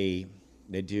they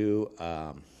do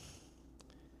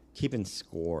keeping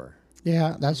score.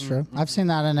 Yeah, that's true. I've seen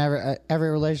that in every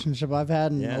relationship I've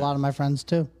had, and a lot of my friends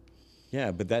too.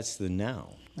 Yeah, but that's the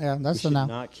now. Yeah, that's we the now. should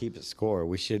not keep a score.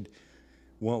 We should,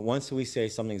 once we say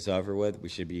something's over with, we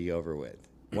should be over with.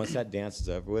 Once that dance is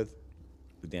over with,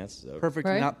 the dance is over. Perfect.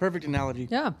 Right? Perfect analogy.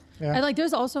 Yeah. Yeah. And like,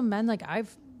 there's also men like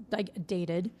I've like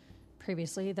dated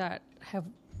previously that have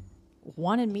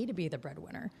wanted me to be the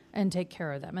breadwinner and take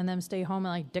care of them, and then stay home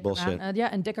and like dick Bullshit. around,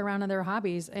 and dick around in their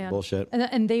hobbies. And Bullshit.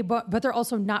 And they, but they're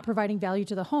also not providing value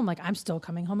to the home. Like, I'm still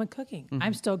coming home and cooking.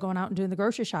 I'm still going out and doing the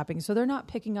grocery shopping. So they're not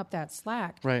picking up that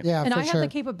slack. Right. Yeah, And for I have sure. the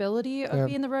capability of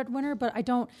being the breadwinner, but I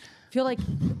don't feel like.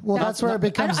 Well, that's where it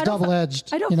becomes I don't-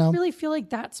 double-edged, I don't you know? really feel like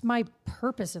that's my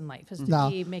purpose in life, is to No.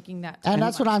 be making that. And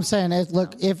that's what I'm saying.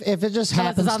 Look, if it just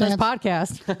happens on this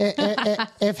happenstance, podcast.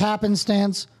 if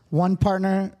happenstance, one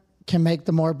partner can make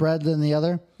the more bread than the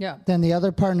other, then the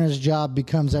other partner's job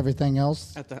becomes everything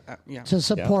else to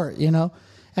support, you know?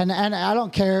 And I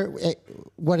don't care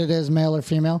what it is, male or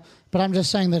female, but I'm just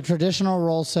saying the traditional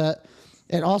role set,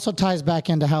 it also ties back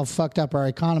into how fucked up our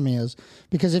economy is.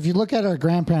 Because if you look at our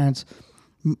grandparents,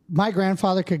 my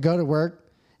grandfather could go to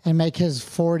work and make his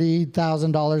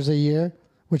 $40,000 a year,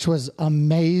 which was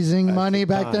amazing money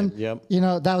back then. Yep. You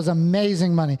know, that was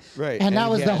amazing money. Right. And that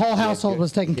And was he the had- whole he had household good-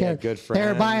 was taken he care had of. good They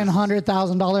were buying friends.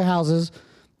 $100,000 houses.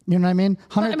 You know what I mean?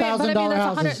 $100,000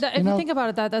 that's houses. if you think about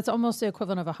it, that's almost the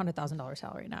equivalent of a $100,000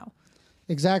 salary now.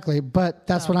 Exactly. But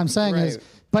that's what I'm saying is, Right.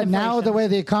 but now Inflation. the way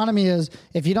the economy is,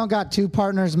 if you don't got two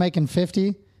partners making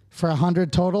 50 for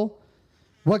 100 total,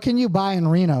 what can you buy in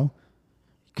Reno?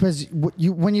 Because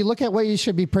when you look at what you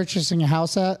should be purchasing a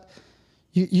house at,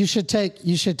 you should take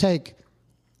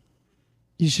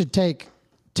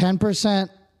 10%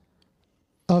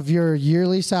 of your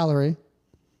yearly salary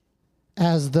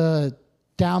as the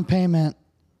down payment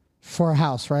for a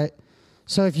house, right?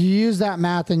 So if you use that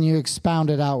math and you expound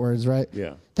it outwards, right?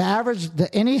 Yeah. The average,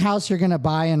 any house you're going to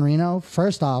buy in Reno,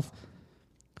 first off,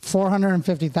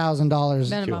 $450,000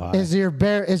 Minimum. is your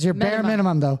bare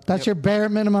minimum though. That's your bare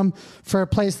minimum for a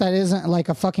place that isn't like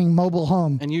a fucking mobile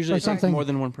home And usually or it takes something. more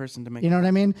than one person to make You know what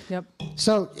I mean? Yep.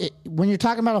 So when you're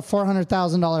talking about a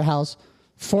 $400,000 house,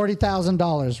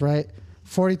 $40,000, right?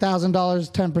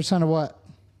 $40,000, 10% of what?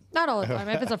 Not all the time.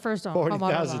 If it's a first home,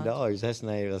 $40,000. That's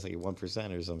not even, that's like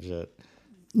 1% or some shit.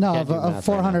 No, Can't of do math right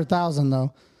 400,000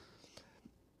 though.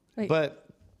 But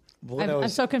what I I'm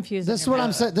was, so confused. This is what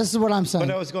I'm saying. This is what I'm saying.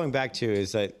 what I was going back to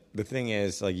is that the thing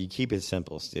is, like, you keep it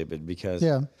simple, stupid, because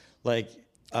Yeah. like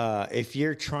if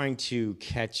you're trying to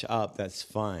catch up, that's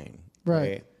fine,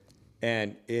 Right.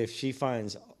 And if she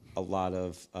finds a lot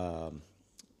of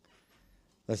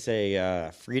let's say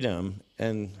freedom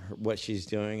in what she's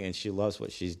doing, and she loves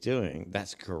what she's doing,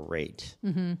 that's great.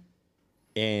 Mm-hmm.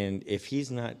 And if he's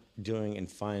not doing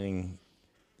and finding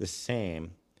the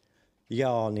same, you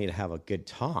all need to have a good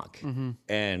talk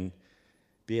and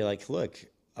be like, look,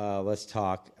 let's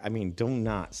talk. I mean, do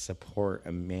not support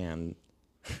a man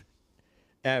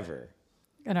ever,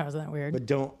 I know, isn't that weird? but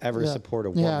don't ever Yeah. support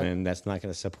a Yeah. woman that's not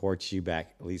going to support you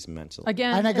back, at least mentally.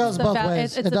 Again, And it goes both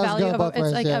ways. It's It the does value go of both it's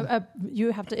ways, like yeah.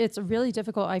 you have to. It's really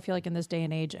difficult. I feel like in this day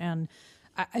and age, and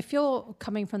I feel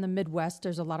coming from the Midwest,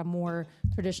 there's a lot of more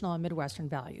traditional and Midwestern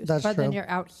values. That's but then true. you're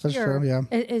out That's here, true, yeah.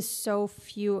 it is so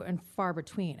few and far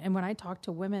between. And when I talk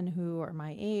to women who are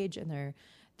my age, and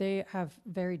they have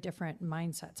very different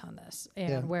mindsets on this, and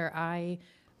Yeah. where I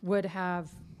would have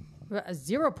a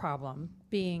zero problem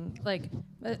being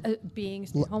being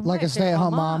stay-at-home like a wife,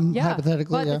 stay-at-home mom,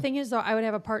 hypothetically, But yeah. the thing is, though, I would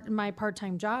have my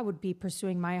part-time job would be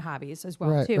pursuing my hobbies as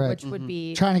well Right, too, right. which would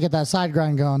be Trying to get that side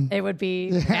grind going. it would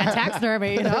be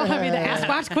taxidermy, you know. I mean, the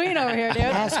Asquatch queen over here, dude.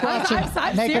 Asquatching.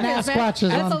 I'm Making serious, man. Asquatches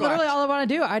That's on- literally all I want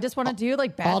to do. I just want to do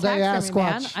like bad All day taxidermy,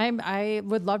 Asquatch. man. I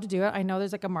would love to do it. I know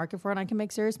there's like a market for it, and I can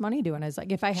make serious money doing it. It's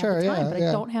like if I have Sure, the time, yeah, but yeah.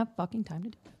 I don't have fucking time to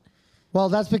do it. Well,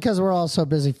 that's because we're all so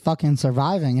busy fucking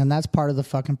surviving, and that's part of the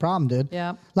fucking problem, dude.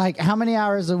 Yeah. Like, how many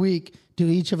hours a week do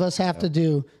each of us have to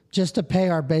do just to pay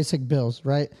our basic bills,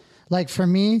 right? Like, for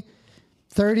me,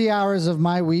 30 hours of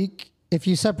my week, if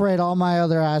you separate all my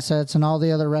other assets and all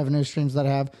the other revenue streams that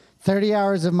I have, 30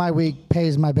 hours of my week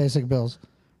pays my basic bills,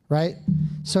 right?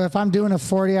 So if I'm doing a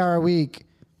 40-hour week,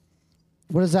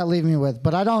 what does that leave me with?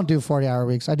 But I don't do 40-hour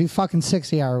weeks. I do fucking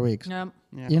 60-hour weeks. Yep.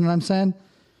 Yeah. You know what I'm saying?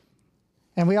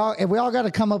 And we all got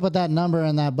to come up with that number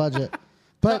and that budget.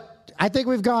 But I think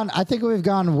we've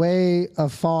gone way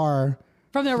afar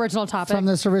From the original topic. from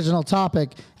this original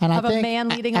topic. And of I think, a man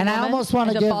leading a and woman I almost want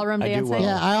to into give ballroom I do dancing. well.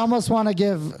 yeah, I almost want to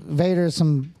give Vader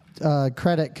some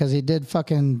credit because he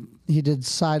did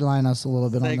sideline us a little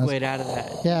bit on this. Segued out of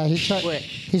that. Yeah, Quick.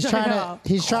 he's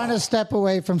trying to step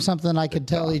away from something I could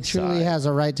tell he truly side. has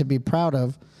a right to be proud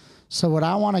of. So what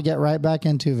I want to get right back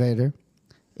into, Vader,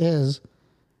 is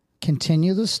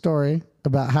continue the story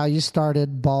about how you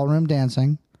started ballroom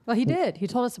dancing. Well, he did. He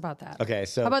told us about that. Okay,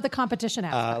 so How about the competition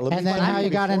aspect? let me And then tell how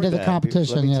you got before into the that,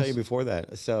 competition, Let me yes. tell you before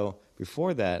that. So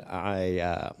before that,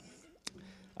 I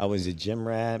was a gym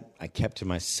rat. I kept to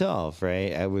myself,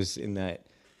 right? I was in that,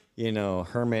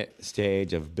 hermit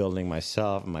stage of building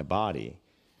myself and my body.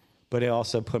 But it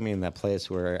also put me in that place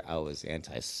where I was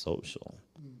antisocial.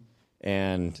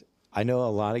 And I know a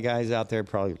lot of guys out there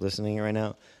probably listening right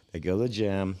now. They go to the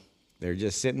gym. They're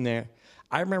just sitting there.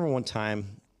 I remember one time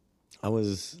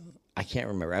I can't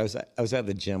remember. I was at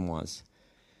the gym once,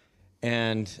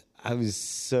 and I was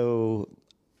so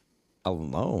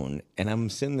alone, and I'm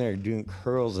sitting there doing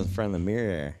curls in front of the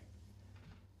mirror,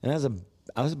 and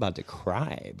I was about to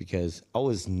cry because I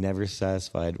was never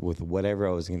satisfied with whatever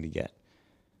I was going to get.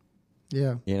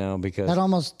 Yeah. Because That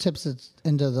almost tips it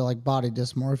into the like body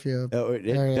dysmorphia. oh, it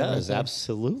area does right there.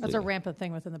 absolutely. That's a rampant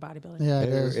thing within the bodybuilding. Yeah, it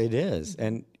is. It is.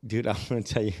 And dude, I'm going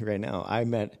to tell you right now, I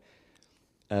met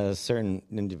a certain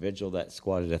individual that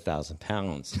squatted 1,000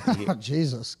 pounds. Oh,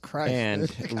 Jesus Christ. And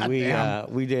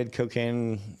dude. we did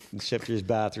cocaine in Shifter's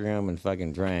bathroom and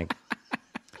fucking drank.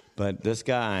 But this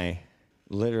guy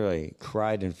literally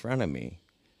cried in front of me.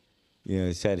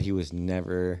 He said he was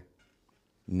never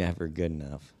good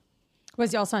enough.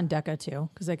 Was he also on DECA too?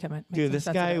 Because they come in. Dude, this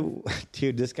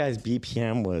guy's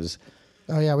BPM was,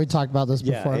 Oh, yeah, we talked about this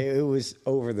before. it was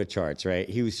over the charts, right?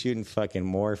 He was shooting fucking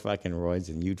more fucking roids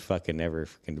than you'd fucking ever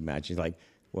fucking imagine. Like,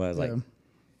 what, like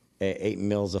 8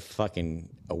 meals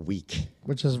a week.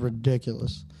 Which is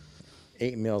ridiculous.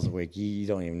 8 meals a week. You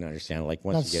don't even understand. Like,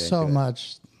 once That's you get so into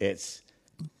much. it's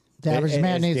The average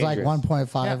man it's needs like dangerous.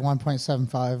 1.5, Yeah.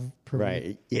 1.75 per right.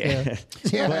 week. Yeah.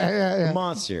 Yeah.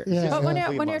 Monster. Yeah. But when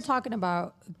you're Monster. talking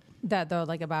about that though,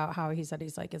 like about how he said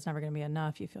he's like it's never going to be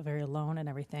enough. You feel very alone and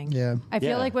everything. Yeah. I feel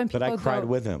Yeah, like when people but I cried go,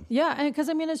 with him. Yeah, and because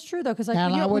I mean it's true though, because like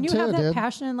And I when would you too, have that dude.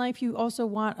 passion in life, you also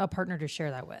want a partner to share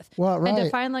that with. Well, And to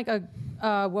right. find like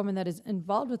a woman that is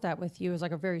involved with that with you is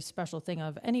like a very special thing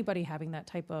of anybody having that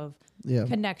type of Yeah.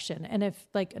 connection. And if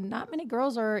like not many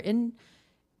girls are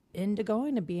into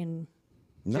going to being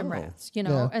gym No. rats,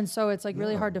 Yeah. and so it's like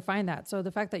really hard to find that. So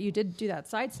the fact that you did do that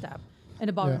sidestep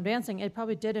into ballroom dancing, it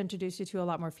probably did introduce you to a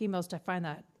lot more females to find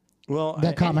that. Well,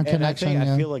 That common connection, I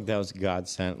yeah. feel like that was God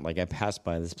sent. Like, I passed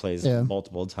by this place Yeah.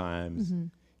 multiple times,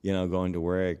 going to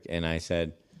work, and I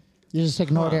said, You just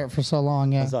ignored it for so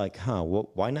long, I yeah. was like, well,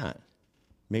 why not?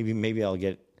 Maybe I'll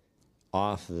get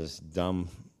off this dumb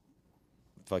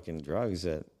fucking drugs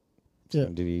that Yeah.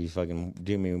 do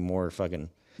me more fucking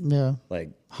Yeah. like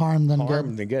Harm than harm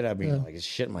good. than good. I mean, like,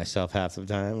 shit myself half the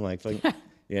time. Like like.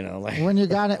 When you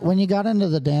got into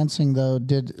the dancing though,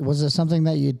 was it something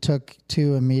that you took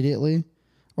to immediately?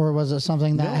 Or was it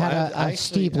something that had a actually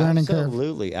steep learning curve?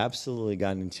 Absolutely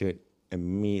got into it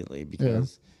immediately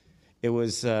because it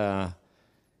was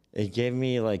it gave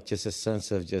me like just a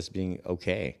sense of just being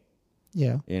okay.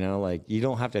 Yeah. Like you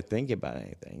don't have to think about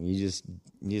anything. You just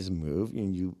move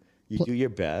and you do your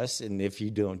best, and if you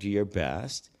don't do your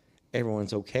best,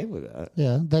 everyone's okay with that.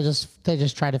 Yeah. They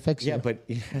just try to fix Yeah, you.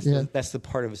 but that's the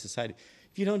part of a society.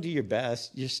 If you don't do your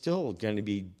best, you're still going to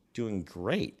be doing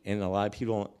great, and a lot of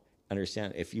people don't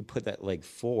understand. If you put that leg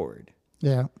forward,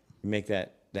 Yeah. make the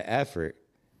effort,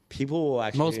 people will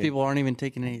actually. Most people aren't even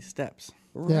taking any steps.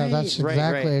 Yeah, that's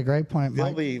exactly a great point, They'll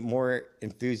Mike. be more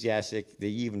enthusiastic that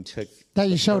you even took That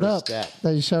you the showed first up. step.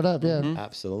 That you showed up, yeah.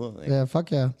 Absolutely. Yeah,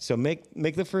 fuck yeah. So make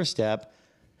the first step.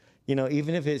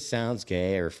 Even if it sounds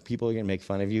gay or if people are going to make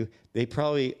fun of you, they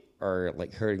probably are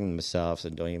like hurting themselves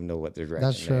and don't even know what they're direction.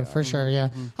 That's true, they are. for sure, yeah.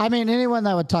 I mean, anyone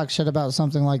that would talk shit about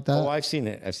something like that, Oh, I've seen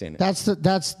it. that's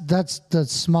the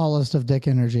smallest of dick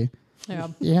energy. Yeah.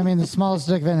 You know what I mean? The smallest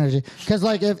dick of energy. Because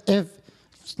like if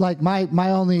like my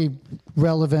only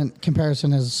relevant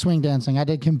comparison is swing dancing. I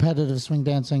did competitive swing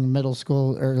dancing in middle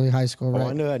school, early high school, right?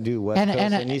 I know I do West Coast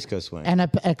and East Coast swing. And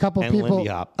a couple And people, Lindy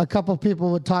Hop. a couple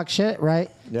people would talk shit, right?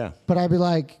 Yeah. But I'd be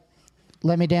like,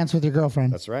 "Let me dance with your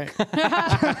girlfriend." That's right. You're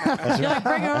like,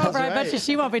 bring her over. I bet right. you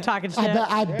she won't be talking shit.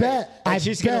 I bet. And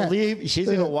she's going to leave. She's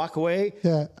going to walk away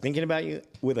Yeah. thinking about you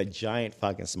with a giant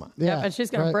fucking smile. Yeah, but she's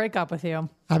going right. to break up with you.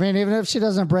 I mean, even if she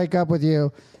doesn't break up with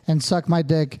you and suck my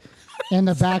dick in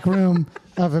the back room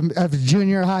of a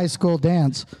junior high school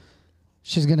dance,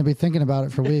 she's going to be thinking about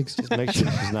it for weeks. Just make sure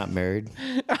she's not married.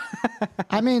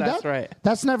 I mean, That's right.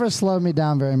 That's never slowed me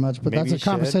down very much, but Maybe that's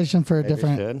you a conversation should. for a Maybe you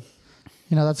different. should.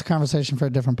 You know, that's a conversation for a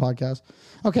different podcast.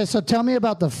 Okay, so tell me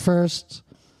about the first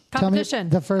Competition.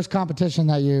 the first competition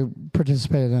that you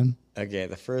participated in. Okay,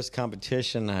 the first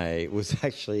competition I was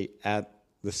actually at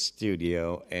the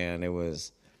studio, and it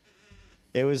was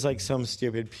like some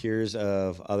stupid peers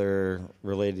of other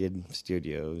related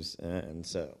studios, and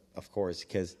so of course,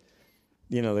 because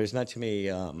there's not too many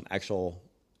actual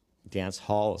dance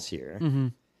halls here. Mm-hmm.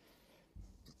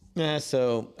 Yeah,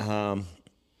 so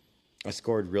I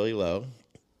scored really low.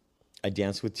 I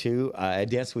danced with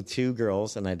two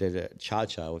girls, and I did a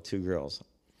cha-cha with two girls,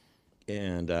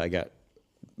 and I got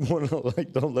one of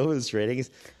the lowest ratings,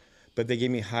 but they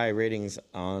gave me high ratings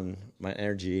on my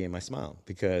energy and my smile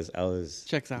because I was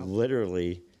Checks out.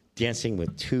 literally dancing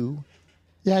with two.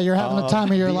 Yeah, you're having the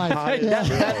time of your the life. hottest Yeah.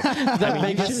 girls. That I mean, you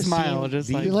biggest should have smile, seen just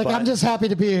the like- You're like, I'm just happy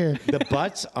to be here. the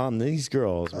butts on these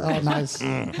girls. Were, Oh, nice.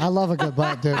 I love a good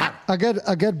butt, dude.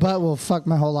 A good butt will fuck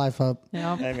my whole life up.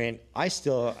 Yeah. I mean, I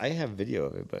have video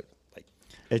of it, but like,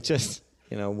 it's just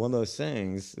one of those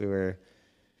things where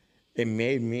it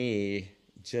made me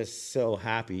just so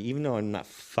happy, even though I'm not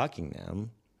fucking them.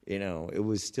 It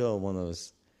was still one of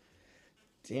those.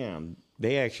 Damn,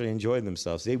 they actually enjoyed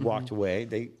themselves. They walked away.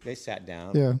 They sat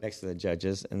down Yeah. next to the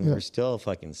judges, and Yeah. were still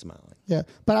fucking smiling. Yeah,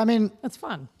 but I mean, That's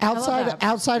fun. I love that.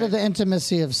 outside of the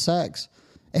intimacy of sex,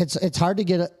 it's hard to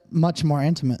get much more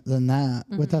intimate than that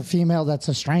with a female that's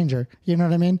a stranger. You know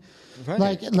what I mean?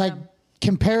 Right. Like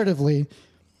comparatively,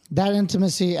 that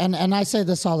intimacy, and I say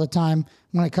this all the time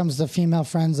when it comes to female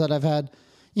friends that I've had.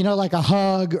 Like a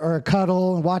hug or a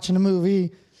cuddle and watching a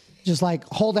movie, just like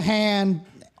hold a hand,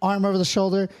 arm over the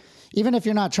shoulder. Even if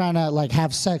you're not trying to like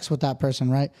have sex with that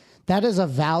person, right? That is a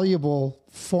valuable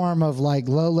form of like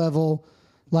low level,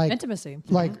 like Intimacy.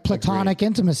 like platonic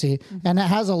intimacy, and it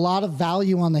has a lot of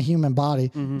value on the human body,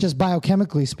 just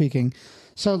biochemically speaking.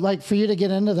 So like for you to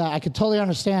get into that, I could totally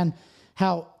understand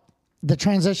how the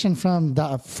transition from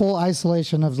the full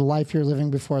isolation of the life you're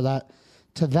living before that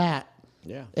to that.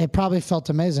 Yeah. It probably felt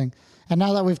amazing. And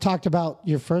now that we've talked about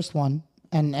your first one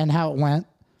and how it went,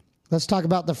 let's talk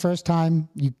about the first time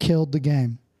you killed the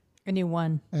game And you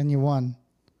won. and you won.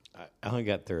 I only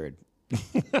got third.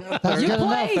 That's You good enough.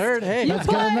 placed. Third, hey. You That's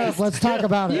good enough. placed. Let's talk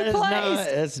about it. You placed.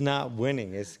 It's not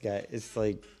winning. It's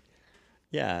like,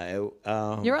 yeah.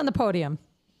 You're on the podium.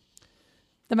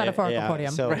 The metaphorical yeah,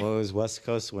 podium. So it was West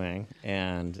Coast Swing,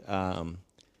 and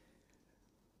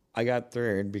I got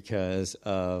third because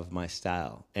of my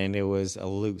style, and it was a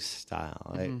loose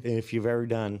style. If you've ever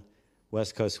done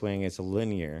West Coast Swing, it's a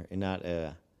linear and not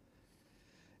a.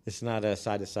 It's not a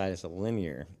side to side. It's a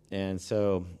linear, and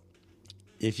so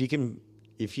if you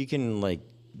can like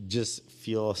just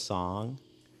feel a song,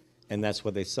 and that's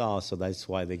what they saw. So that's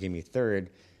why they gave me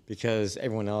third, because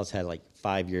everyone else had like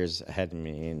 5 years ahead of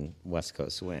me in West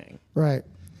Coast Swing. Right.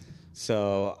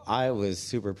 So I was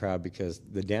super proud because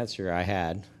the dancer I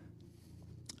had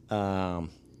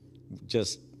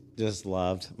just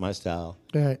loved my style.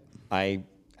 Right. I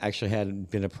actually had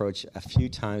been approached a few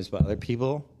times by other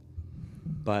people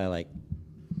by like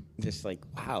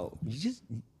wow, you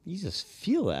just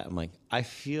feel that. I'm like, I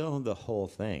feel the whole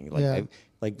thing. Like Yeah.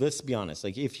 like let's be honest,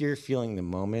 like if you're feeling the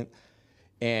moment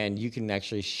and you can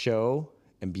actually show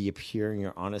and be pure in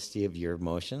your honesty of your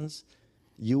emotions,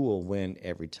 you will win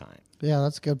every time. Yeah,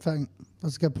 that's a good thing.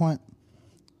 That's a good point.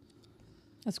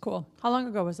 That's cool. How long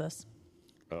ago was this?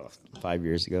 Oh, 5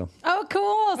 years ago. Oh,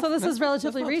 cool. So this is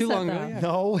relatively not too recent, long though. ago, yeah.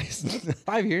 No, it's not.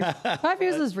 5 years. 5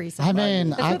 years is recent. I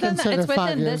mean, I within the- consider it's 5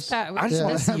 within years. this time. I just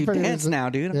want to see you Pretty dance recent. now,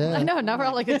 dude. Yeah. I know. Now we're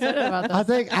all like excited about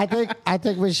this. I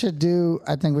think we should do.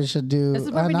 This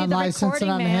is where we an need the unlicensed and recording,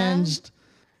 man. unhinged.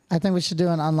 I think we should do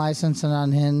an unlicensed and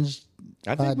unhinged.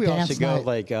 I think we all dance should go night.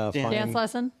 like find, Dance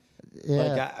lesson. Yeah.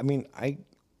 Like I mean,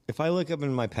 if I look up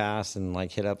in my past and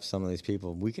like hit up some of these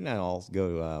people, we can all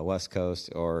go to West Coast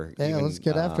or Yeah, even, let's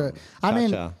get after it. I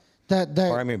mean, cha-cha. that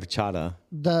or I mean bachata.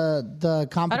 the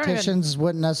competitions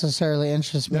wouldn't necessarily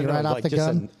interest me right off like the just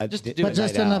gun. Just do a But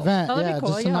just night an out. event, Oh, that'd yeah, be cool,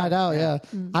 just a yeah. night out, yeah.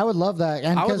 I would love that.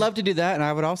 And I would 'cause- love to do that, and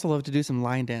I would also love to do some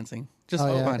line dancing. Just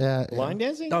Oh, fun. yeah. Line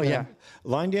dancing? Oh, yeah.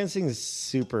 Line dancing is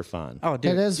super fun. Oh,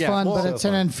 dude. It is yeah. fun, but so it's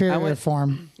an fun. inferior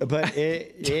form. But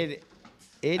it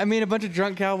I mean, a bunch of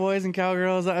drunk cowboys and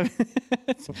cowgirls. I mean,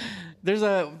 there's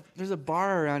a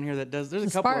bar around here that does. There's a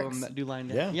The couple Sparks. of them that do line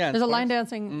Yeah. dance. Yeah, There's a Sparks. line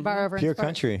dancing bar over in Pure Sparks.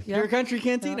 country. Yeah. Pure Country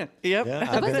Cantina. Yep. Yeah, The I've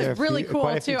place been there is really quite cool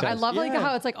a few too. I times. love like Yeah.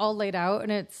 how it's like all laid out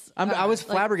and it's. I was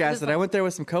like, flabbergasted. this, I went there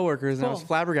with some coworkers, and I was Cool.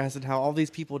 flabbergasted how all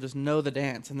these people just know the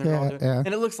dance, and they're all Yeah, doing, yeah. and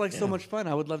it looks like so much fun.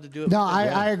 I would love to do it. No, with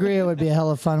them. I agree. It would be a hell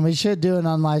of fun. We should do an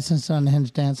unlicensed,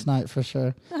 unhinged dance night for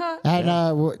sure. And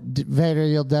Vader,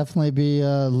 you'll definitely be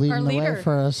leading the way leader.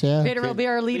 for us. Yeah, Vader will be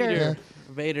our leader.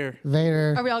 Vader,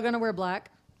 Vader. Are we all gonna wear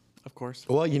black? of course.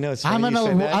 Well, it's funny I'm you say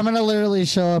gonna that, I'm gonna literally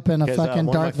show up in a 'cause, fucking one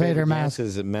of my Darth Vader favorite mask.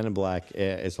 dances at Men in Black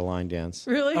is a line dance.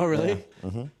 Really? Oh, really?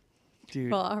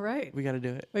 Dude, Well, all right. we got to do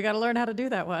it. We got to learn how to do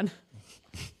that one.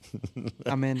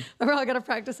 I'm in. We're all gonna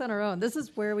practice on our own. This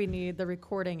is where we need the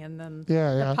recording and then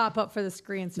Yeah. the pop up for the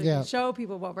screen so we Yeah. can show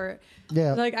people what we're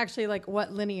Yeah. like actually like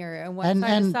what linear and what And- side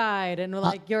to and- side and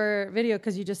like your video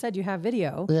because you just said you have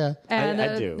video. Yeah. And,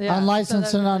 I do. yeah,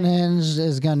 Unlicensed so and that- unhinged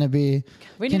is going to be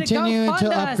We need to go continuing to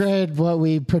fund us. upgrade what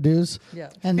we produce. Yeah.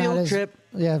 and Field that is, trip.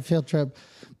 Yeah, field trip.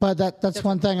 But that's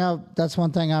one thing. That's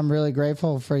one thing I'm really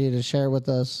grateful for you to share with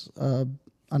us,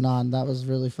 Anand. That was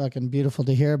really fucking beautiful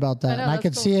to hear about that. I know, and I that's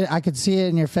could cool. see it. I could see it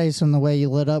in your face and the way you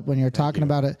lit up when you're talking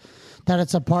about it. That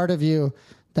it's a part of you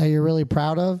that you're really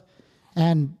proud of,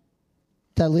 and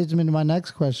that leads me to my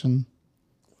next question: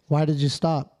 why did you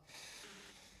stop?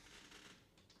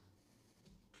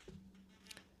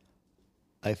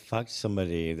 I fucked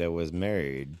somebody that was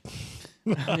married.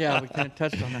 Yeah, we kind of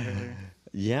touched on that earlier.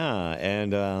 Yeah,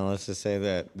 and let's just say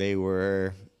that they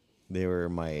were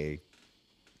my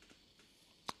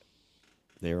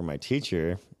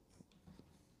teacher.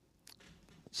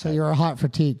 So you were hot for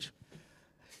teach.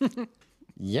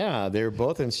 Yeah, they were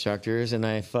both instructors, and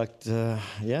I fucked.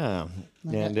 Yeah,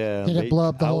 and Did it blow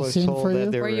up the I whole was scene told for that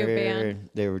you? They Were you banned?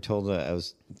 They were told that I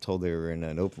was told they were in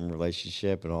an open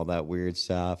relationship and all that weird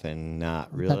stuff, and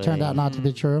not really. That turned out not to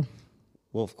be true.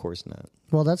 Well, of course not.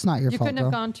 Well, that's not your You fault, couldn't have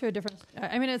though. gone to a different.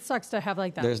 I mean, it sucks to have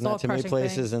like that. There's not too many soul-crushing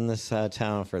places thing. in this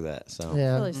town for that. So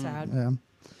Yeah. It's really sad. Yeah.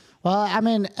 Well, I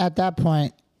mean, at that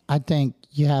point, I think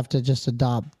you have to just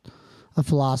adopt a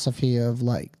philosophy of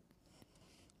like,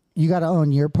 you got to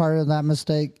own your part of that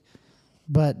mistake.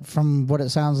 But from what it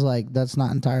sounds like, that's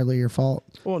not entirely your fault.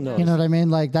 Well, no. You know what I mean?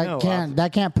 Like that No,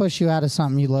 can't push you out of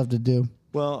something you love to do.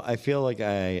 Well, I feel like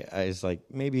I was like,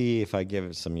 maybe if I give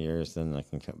it some years, then I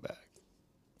can come back.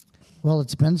 Well,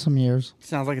 it's been some years.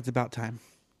 Sounds like it's about time.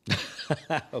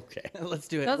 Okay. Let's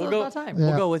do it. That's We'll about go. time. Yeah.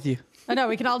 We'll go with you. I know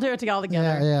we can all do it together.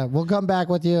 Yeah, yeah. We'll come back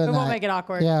with you. And We won't make it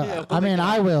awkward. Yeah, Yeah, we'll I mean, make it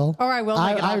I will. Or I will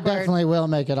make it I awkward. definitely will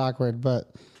make it awkward,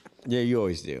 but Yeah, you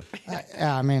always do.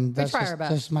 yeah, I mean, that's try just, our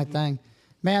best. just my thing.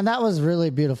 Man, that was really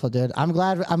beautiful, dude. I'm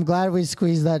glad we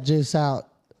squeezed that juice out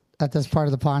at this part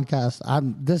of the podcast.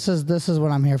 This is what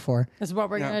I'm here for. This is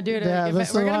what we're Yeah. gonna do. To Yeah, give this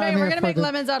it, we're is gonna why make, I'm we're here gonna for make the-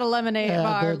 lemons out of lemonade.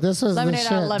 Yeah, Or dude, this is the lemonade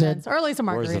out of shit, lemons, dude. or at least a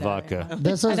margarita. Where's the vodka? you know?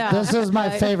 This is I know. this is my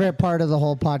Right. favorite part of the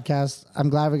whole podcast. I'm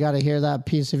glad we got to hear that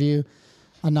piece of you,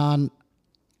 Anon.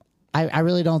 I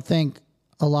really don't think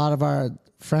a lot of our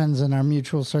friends in our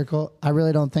mutual circle, I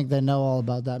really don't think they know all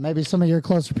about that. Maybe some of your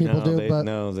closer people do, but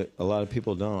no, that a lot of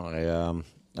people don't.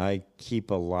 I keep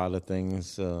a lot of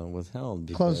things withheld.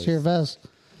 Because, close to your vest.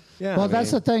 Yeah. Well, that's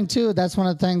the thing too. That's one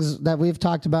of the things that we've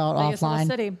talked about Biggest little offline.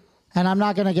 city. And I'm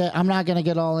not gonna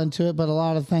get all into it, but a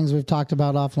lot of things we've talked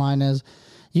about offline is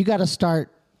you got to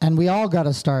start, and we all got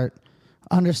to start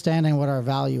understanding what our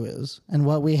value is and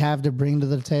what we have to bring to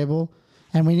the table,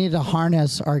 and we need to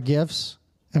harness our gifts,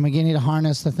 and we need to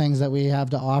harness the things that we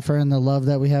have to offer and the love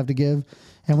that we have to give,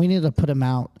 and we need to put them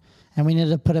out, and we need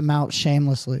to put them out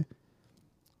shamelessly.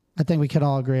 I think we could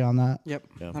all agree on that. Yep.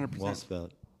 Yeah, 100%. well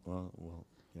spelled. Well,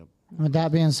 yep. With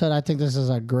that being said, I think this is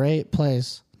a great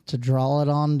place to draw it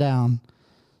on down.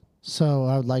 So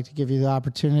I would like to give you the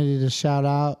opportunity to shout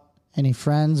out any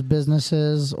friends,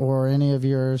 businesses, or any of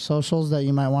your socials that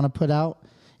you might want to put out.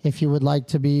 If you would like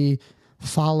to be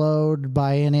followed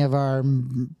by any of our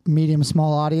medium,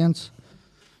 small audience.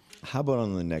 How about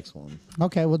on the next one?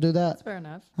 Okay, we'll do that. Fair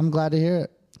enough. I'm glad to hear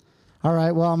it. All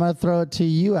right, well, I'm going to throw it to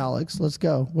you, Alex. Let's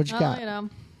go. What you got? You know,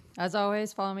 as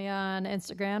always, follow me on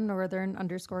Instagram,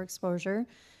 northern_exposure.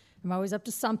 I'm always up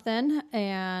to something.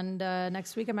 And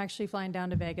next week, I'm actually flying down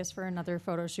to Vegas for another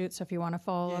photo shoot. So if you want to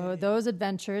follow those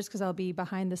adventures, because I'll be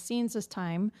behind the scenes this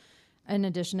time. in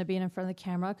addition to being in front of the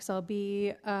camera, because I'll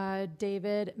be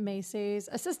David Macy's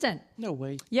assistant. No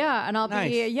way. Yeah, and I'll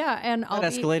Nice. I'll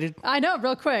That escalated. I know,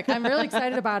 real quick. I'm really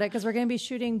excited about it because we're going to be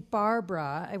shooting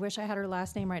Barbara. I wish I had her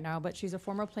last name right now, but she's a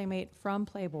former playmate from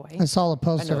Playboy. I saw a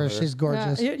post of her. her. She's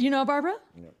gorgeous. You know Barbara?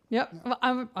 Yep. Well,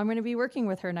 I'm going to be working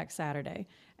with her next Saturday,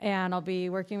 and I'll be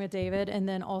working with David, and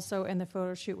then also in the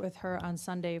photo shoot with her on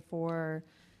Sunday for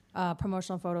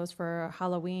promotional photos for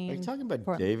Halloween. Are you talking about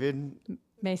for David?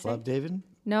 Macy? Love David?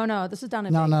 No, this is down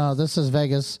in No, Vegas. no, this is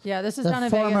Vegas. Yeah, this is The down in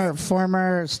former Vegas.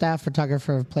 former staff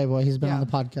photographer of Playboy. He's been Yeah. on the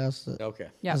podcast. Okay.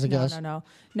 Yeah, as a guest. no.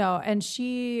 And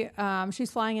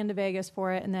she's flying into Vegas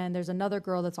for it, and then there's another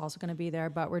girl that's also going to be there.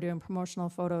 But we're doing promotional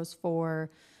photos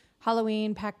for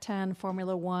Halloween, Pac-10,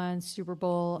 Formula One, Super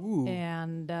Bowl,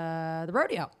 and the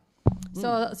rodeo.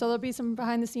 So there'll be some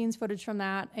behind the scenes footage from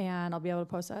that, and I'll be able to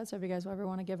post that. So if you guys ever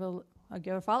want to give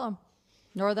a follow,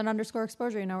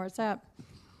 Northern_exposure, you know where it's at.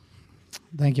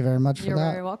 Thank you very much for You're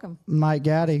that. very welcome. Mike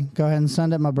Gaddy, go ahead and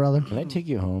send it, my brother. Can I take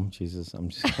you home? Jesus, I'm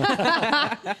just.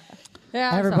 Yeah,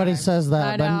 Everybody it's all right. says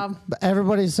that, I know. but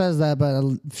everybody says that, but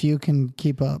a few can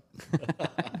keep up.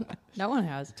 No one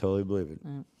has. Totally believe it.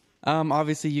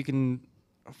 Obviously, you can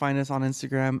find us on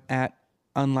Instagram at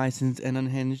unlicensed and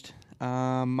unhinged.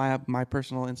 My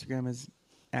personal Instagram is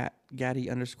at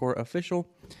Gaddy_official.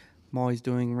 I'm always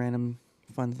doing random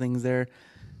fun things there.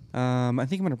 I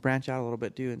think I'm going to branch out a little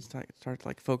bit too and start to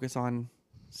like focus on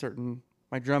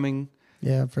my drumming,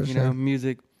 Yeah, for you sure. know,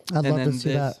 music. I'd and love to then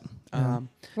see that.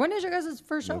 When is your guys'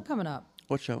 first show coming up?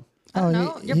 What show?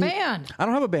 No, your band. I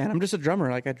don't have a band. I'm just a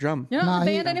drummer. Like I drum. You're not in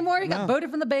the he- band anymore? You got No. voted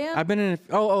from the band? I've been in.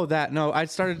 That. No, I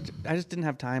just didn't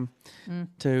have time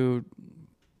to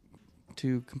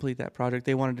complete that project.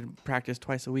 They wanted to practice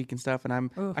twice a week and stuff,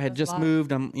 and Ooh, I had that's just a lot.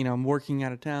 moved. I'm working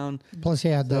out of town. Plus, he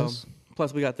had So, this.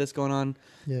 plus we got this going on.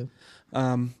 Yeah.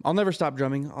 I'll never stop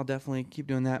drumming. I'll definitely keep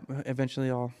doing that. Eventually,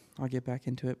 I'll get back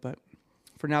into it. But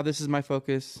for now, this is my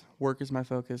focus. Work is my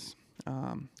focus.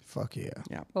 Fuck yeah.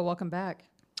 Yeah. Well, welcome back.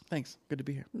 Thanks. Good to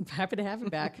be here. Happy to have you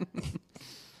back.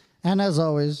 And as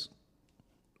always,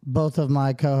 both of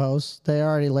my co-hosts, they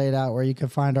already laid out where you can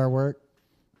find our work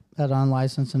at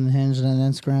Unlicensed and Unhinged and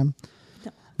Instagram.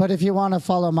 But if you want to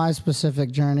follow my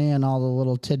specific journey and all the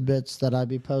little tidbits that I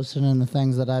be posting and the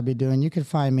things that I be doing, you can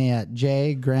find me at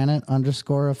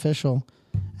jgranite_official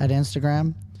at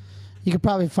Instagram. You could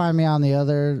probably find me on the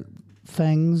other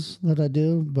things that I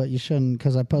do, but you shouldn't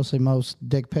because I post the most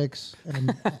dick pics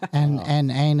and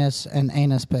anus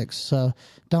pics. So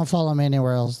don't follow me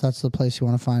anywhere else. That's the place you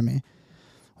want to find me.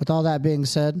 With all that being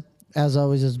said, as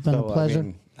always, it's been a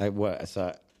pleasure. I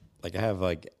have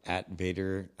like at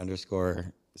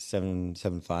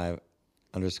Vader_775_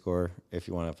 if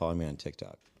you want to follow me on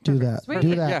TikTok. Do that. Sweet.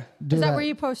 Do that. Yeah. Do Is that where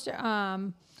you post?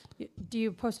 Do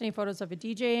you post any photos of your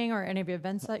DJing or any of your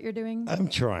events that you're doing? I'm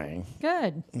trying.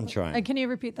 Good. I'm trying. And can you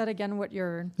repeat that again? What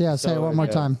your Yeah, say it one more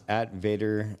time. At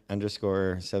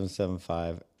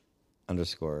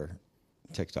Vader_775_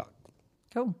 TikTok.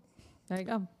 cool. There you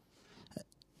go.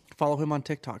 Follow him on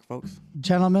TikTok, folks.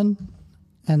 Gentlemen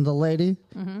and the lady,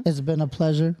 it's been a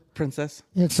pleasure. Princess.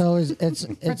 It's always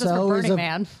Princess from always Burning a,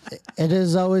 Man. it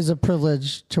is always a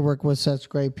privilege to work with such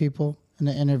great people and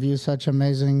to interview such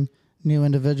amazing new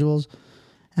individuals.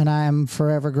 And I am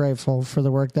forever grateful for the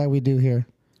work that we do here.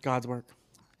 God's work.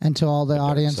 And to all the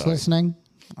audience side. listening,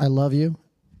 I love you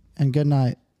and good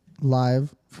night.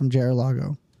 Live from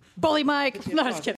Jer-Lago. Bully Mike. No, just kidding.